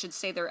that they should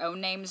say their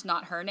own names,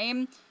 not her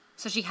name,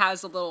 so she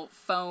has a little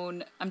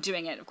phone. I'm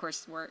doing it. Of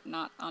course, we're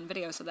not on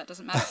video, so that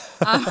doesn't matter.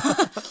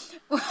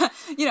 The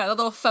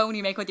little phone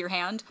you make with your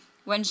hand.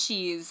 When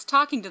she's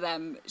talking to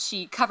them,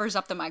 she covers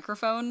up the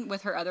microphone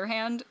with her other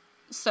hand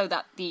so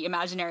that the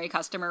imaginary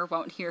customer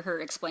won't hear her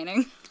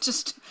explaining.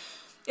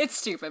 It's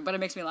stupid, but it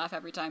makes me laugh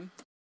every time.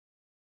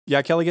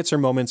 Yeah, Kelly gets her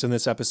moments in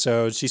this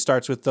episode. She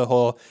starts with the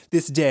whole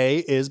 "this day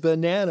is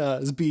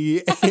bananas"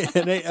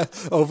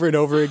 over and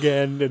over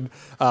again.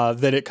 And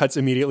then it cuts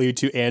immediately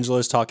to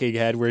Angela's talking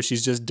head where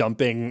she's just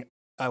dumping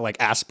like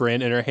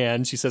aspirin in her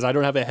hand. She says, "I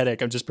don't have a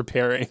headache. I'm just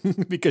preparing,"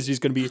 because she's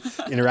going to be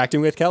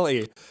interacting with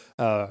Kelly.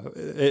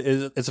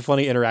 It's a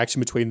funny interaction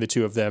between the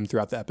two of them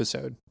throughout the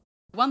episode.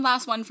 One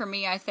last one for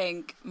me, I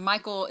think.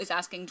 Michael is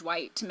asking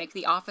Dwight to make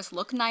the office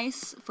look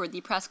nice for the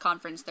press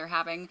conference they're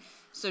having.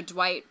 So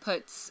Dwight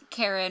puts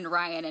Karen,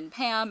 Ryan, and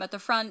Pam at the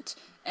front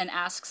and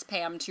asks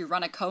Pam to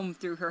run a comb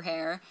through her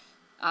hair,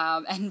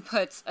 and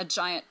puts a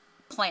giant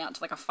plant,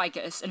 like a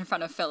ficus, in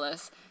front of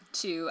Phyllis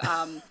to,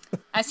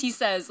 as he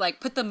says, like,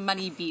 put the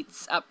money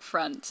beats up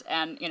front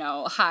and,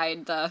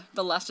 hide the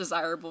less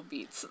desirable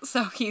beats.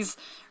 So he's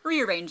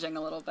rearranging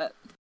a little bit.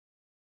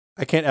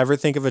 I can't ever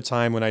think of a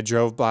time when I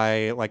drove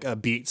by like a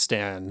beet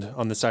stand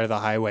on the side of the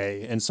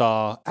highway and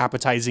saw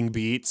appetizing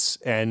beets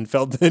and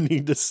felt the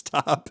need to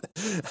stop.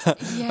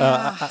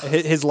 Yeah.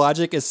 His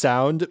logic is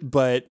sound,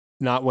 but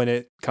not when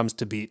it comes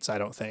to beets, I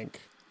don't think.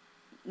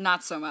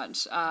 Not so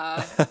much.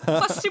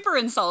 Plus super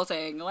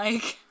insulting.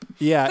 Like,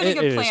 yeah, putting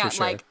it a is plant for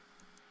sure. like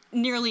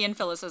nearly in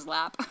Phyllis's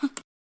lap.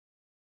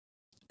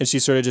 And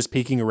she's sort of just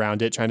peeking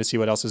around it, trying to see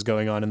what else is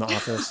going on in the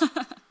office.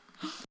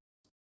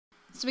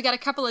 So we got a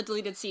couple of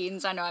deleted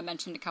scenes. I know I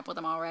mentioned a couple of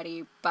them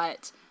already,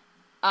 but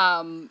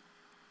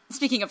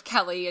speaking of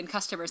Kelly and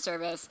customer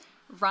service,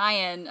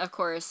 Ryan, of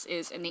course,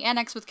 is in the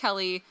annex with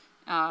Kelly.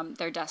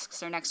 Their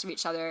desks are next to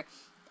each other.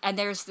 And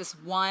there's this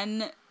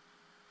one,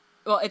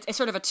 well, it's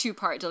sort of a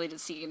two-part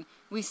deleted scene.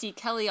 We see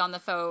Kelly on the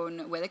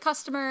phone with a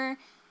customer,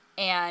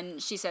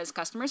 and she says,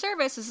 "Customer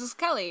service, this is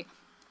Kelly.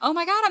 Oh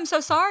my God, I'm so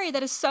sorry.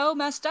 That is so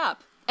messed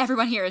up.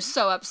 Everyone here is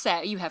so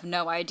upset. You have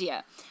no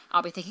idea.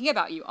 I'll be thinking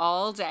about you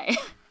all day."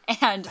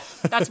 And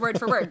that's word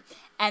for word.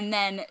 And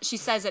then she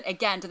says it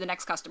again to the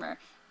next customer.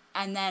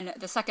 And then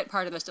the second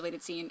part of this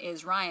deleted scene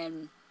is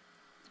Ryan.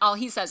 All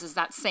he says is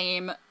that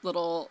same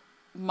little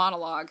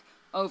monologue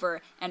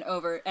over and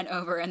over and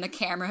over. And the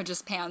camera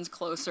just pans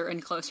closer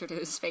and closer to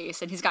his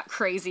face. And he's got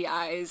crazy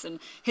eyes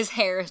and his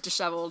hair is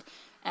disheveled.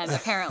 And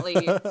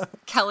apparently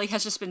Kelly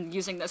has just been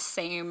using the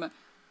same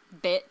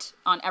bit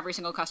on every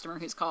single customer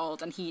who's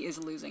called. And he is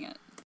losing it.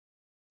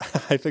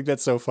 I think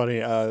that's so funny.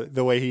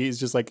 The way he's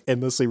just like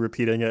endlessly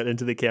repeating it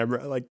into the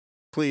camera, like,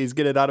 please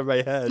get it out of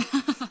my head.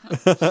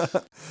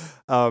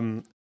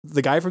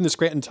 The guy from the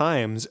Scranton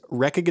Times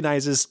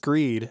recognizes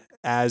Screed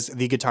as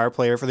the guitar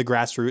player for the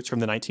Grassroots from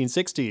the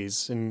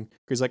 1960s. And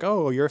he's like,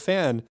 "Oh, you're a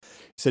fan."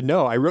 He said,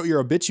 "No, I wrote your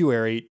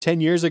obituary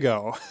 10 years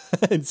ago."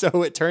 And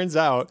so it turns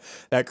out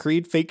that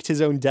Creed faked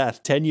his own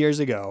death 10 years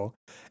ago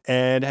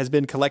and has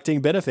been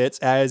collecting benefits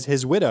as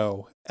his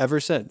widow ever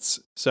since.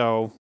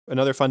 So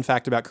another fun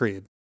fact about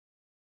Creed.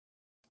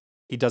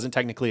 He doesn't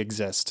technically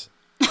exist.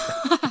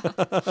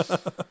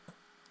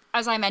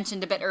 As I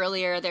mentioned a bit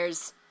earlier,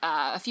 there's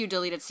a few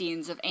deleted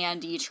scenes of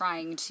Andy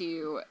trying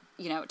to,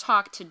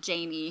 talk to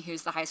Jamie,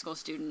 who's the high school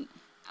student,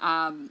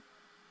 and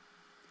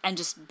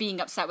just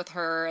being upset with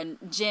her. And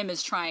Jim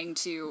is trying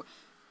to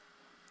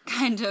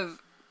kind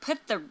of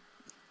put the,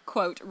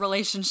 quote,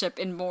 relationship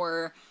in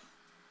more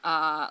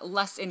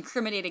less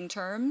incriminating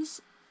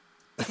terms,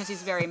 because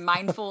he's very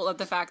mindful of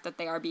the fact that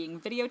they are being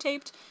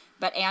videotaped.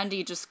 But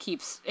Andy just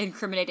keeps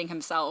incriminating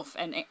himself,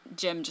 and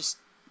Jim just,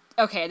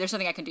 okay, there's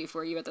nothing I can do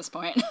for you at this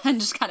point, and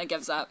just kind of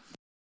gives up.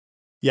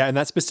 Yeah, and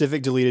that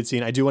specific deleted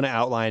scene, I do want to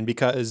outline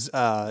because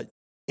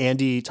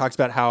Andy talks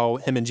about how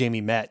him and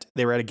Jamie met.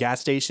 They were at a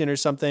gas station or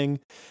something,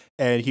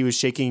 and he was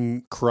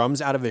shaking crumbs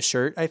out of his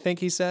shirt, I think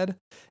he said.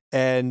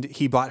 And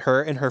he bought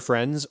her and her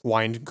friends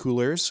wine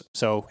coolers,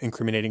 so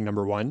incriminating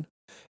number 1,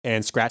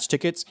 and scratch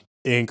tickets,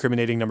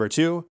 incriminating number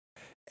 2,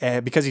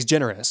 because he's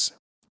generous.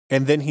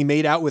 And then he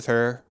made out with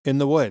her in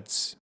the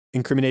woods,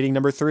 incriminating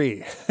number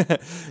 3.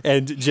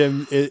 And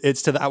Jim,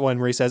 it's to that one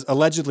where he says,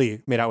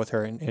 allegedly made out with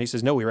her. And he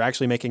says, "No, we were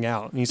actually making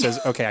out." And he says,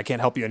 "Okay, I can't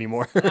help you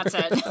anymore." That's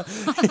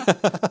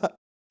it.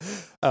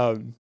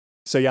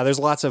 So yeah, there's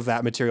lots of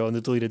that material in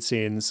the deleted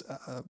scenes.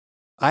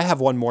 I have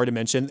one more to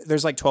mention.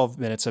 There's like 12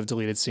 minutes of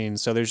deleted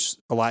scenes, so there's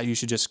a lot you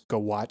should just go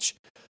watch.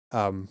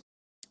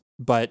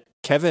 But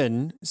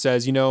Kevin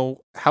says,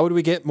 how would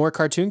we get more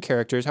cartoon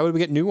characters? How would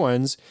we get new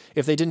ones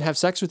if they didn't have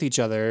sex with each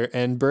other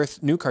and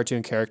birth new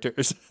cartoon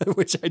characters?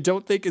 Which I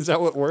don't think is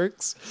how it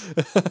works.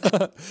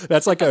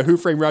 That's like a Who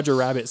Framed Roger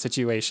Rabbit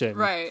situation.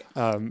 Right.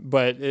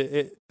 But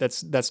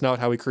that's not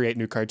how we create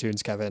new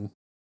cartoons, Kevin.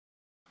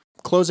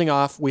 Closing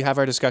off, we have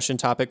our discussion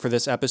topic for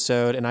this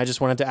episode, and I just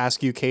wanted to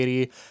ask you,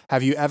 Katie,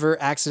 have you ever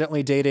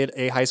accidentally dated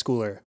a high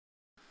schooler?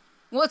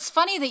 Well, it's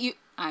funny that you...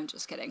 I'm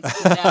just kidding. No,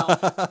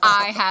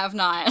 I have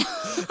not.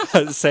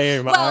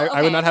 Same. Well,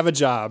 I would not have a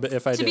job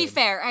if I did. To be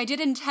fair, I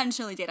did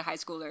intentionally date a high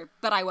schooler,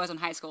 but I was in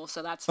high school,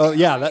 so that's fair. Oh,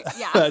 yeah, right?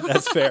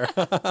 That's fair.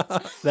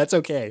 That's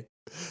okay.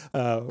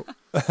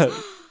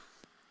 That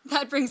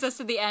brings us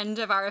to the end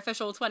of our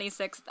official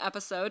 26th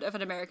episode of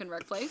An American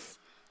Workplace.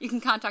 You can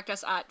contact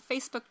us at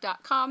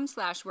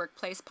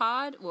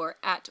facebook.com/workplacepod or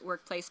at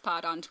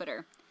workplacepod on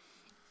Twitter.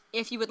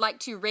 If you would like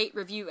to rate,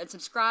 review, and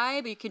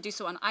subscribe, you can do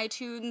so on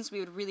iTunes. We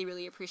would really,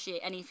 really appreciate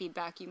any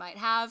feedback you might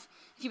have.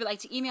 If you would like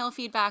to email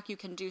feedback, you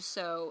can do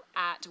so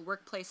at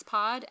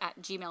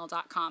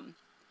workplacepod@gmail.com.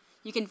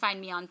 You can find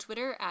me on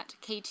Twitter at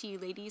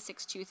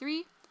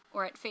KTLady623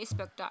 or at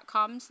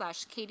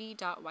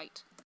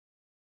facebook.com/katie.white.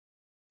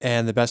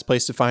 And the best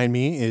place to find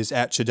me is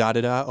at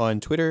Chadadada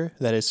on Twitter.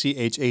 That is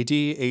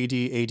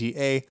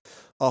ChadAdada.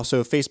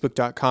 Also,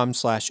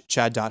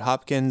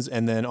 facebook.com/chad.hopkins.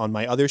 And then on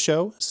my other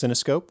show,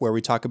 Cinescope, where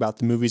we talk about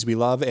the movies we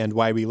love and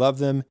why we love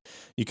them.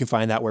 You can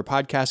find that where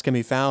podcasts can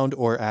be found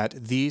or at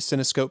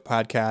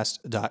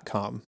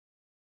thecinescopepodcast.com.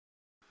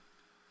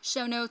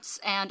 Show notes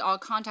and all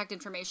contact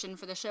information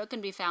for the show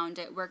can be found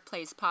at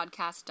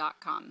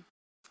workplacepodcast.com.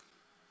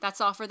 That's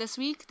all for this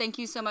week. Thank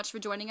you so much for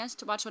joining us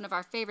to watch one of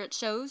our favorite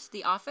shows,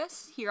 The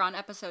Office, here on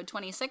episode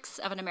 26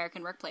 of An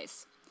American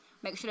Workplace.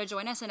 Make sure to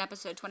join us in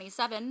episode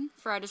 27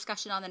 for our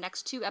discussion on the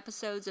next 2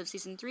 episodes of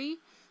season 3,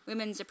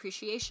 Women's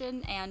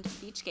Appreciation and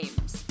Beach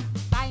Games.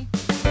 Bye!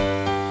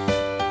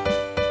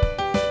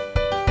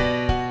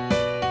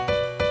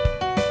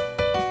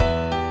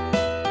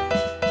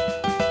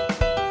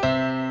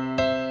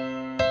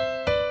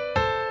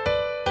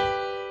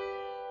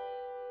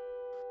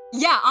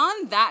 Yeah,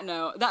 on that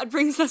note, that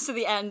brings us to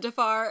the end of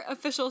our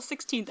official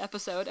 16th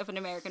episode of An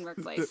American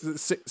Workplace.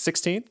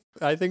 16th?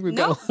 I think we've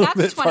no, got a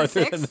little bit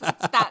farther 26. than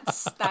that.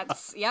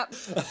 That's, yep,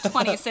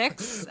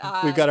 26.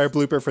 We've got our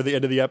blooper for the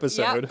end of the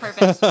episode. Yep,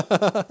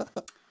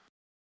 perfect.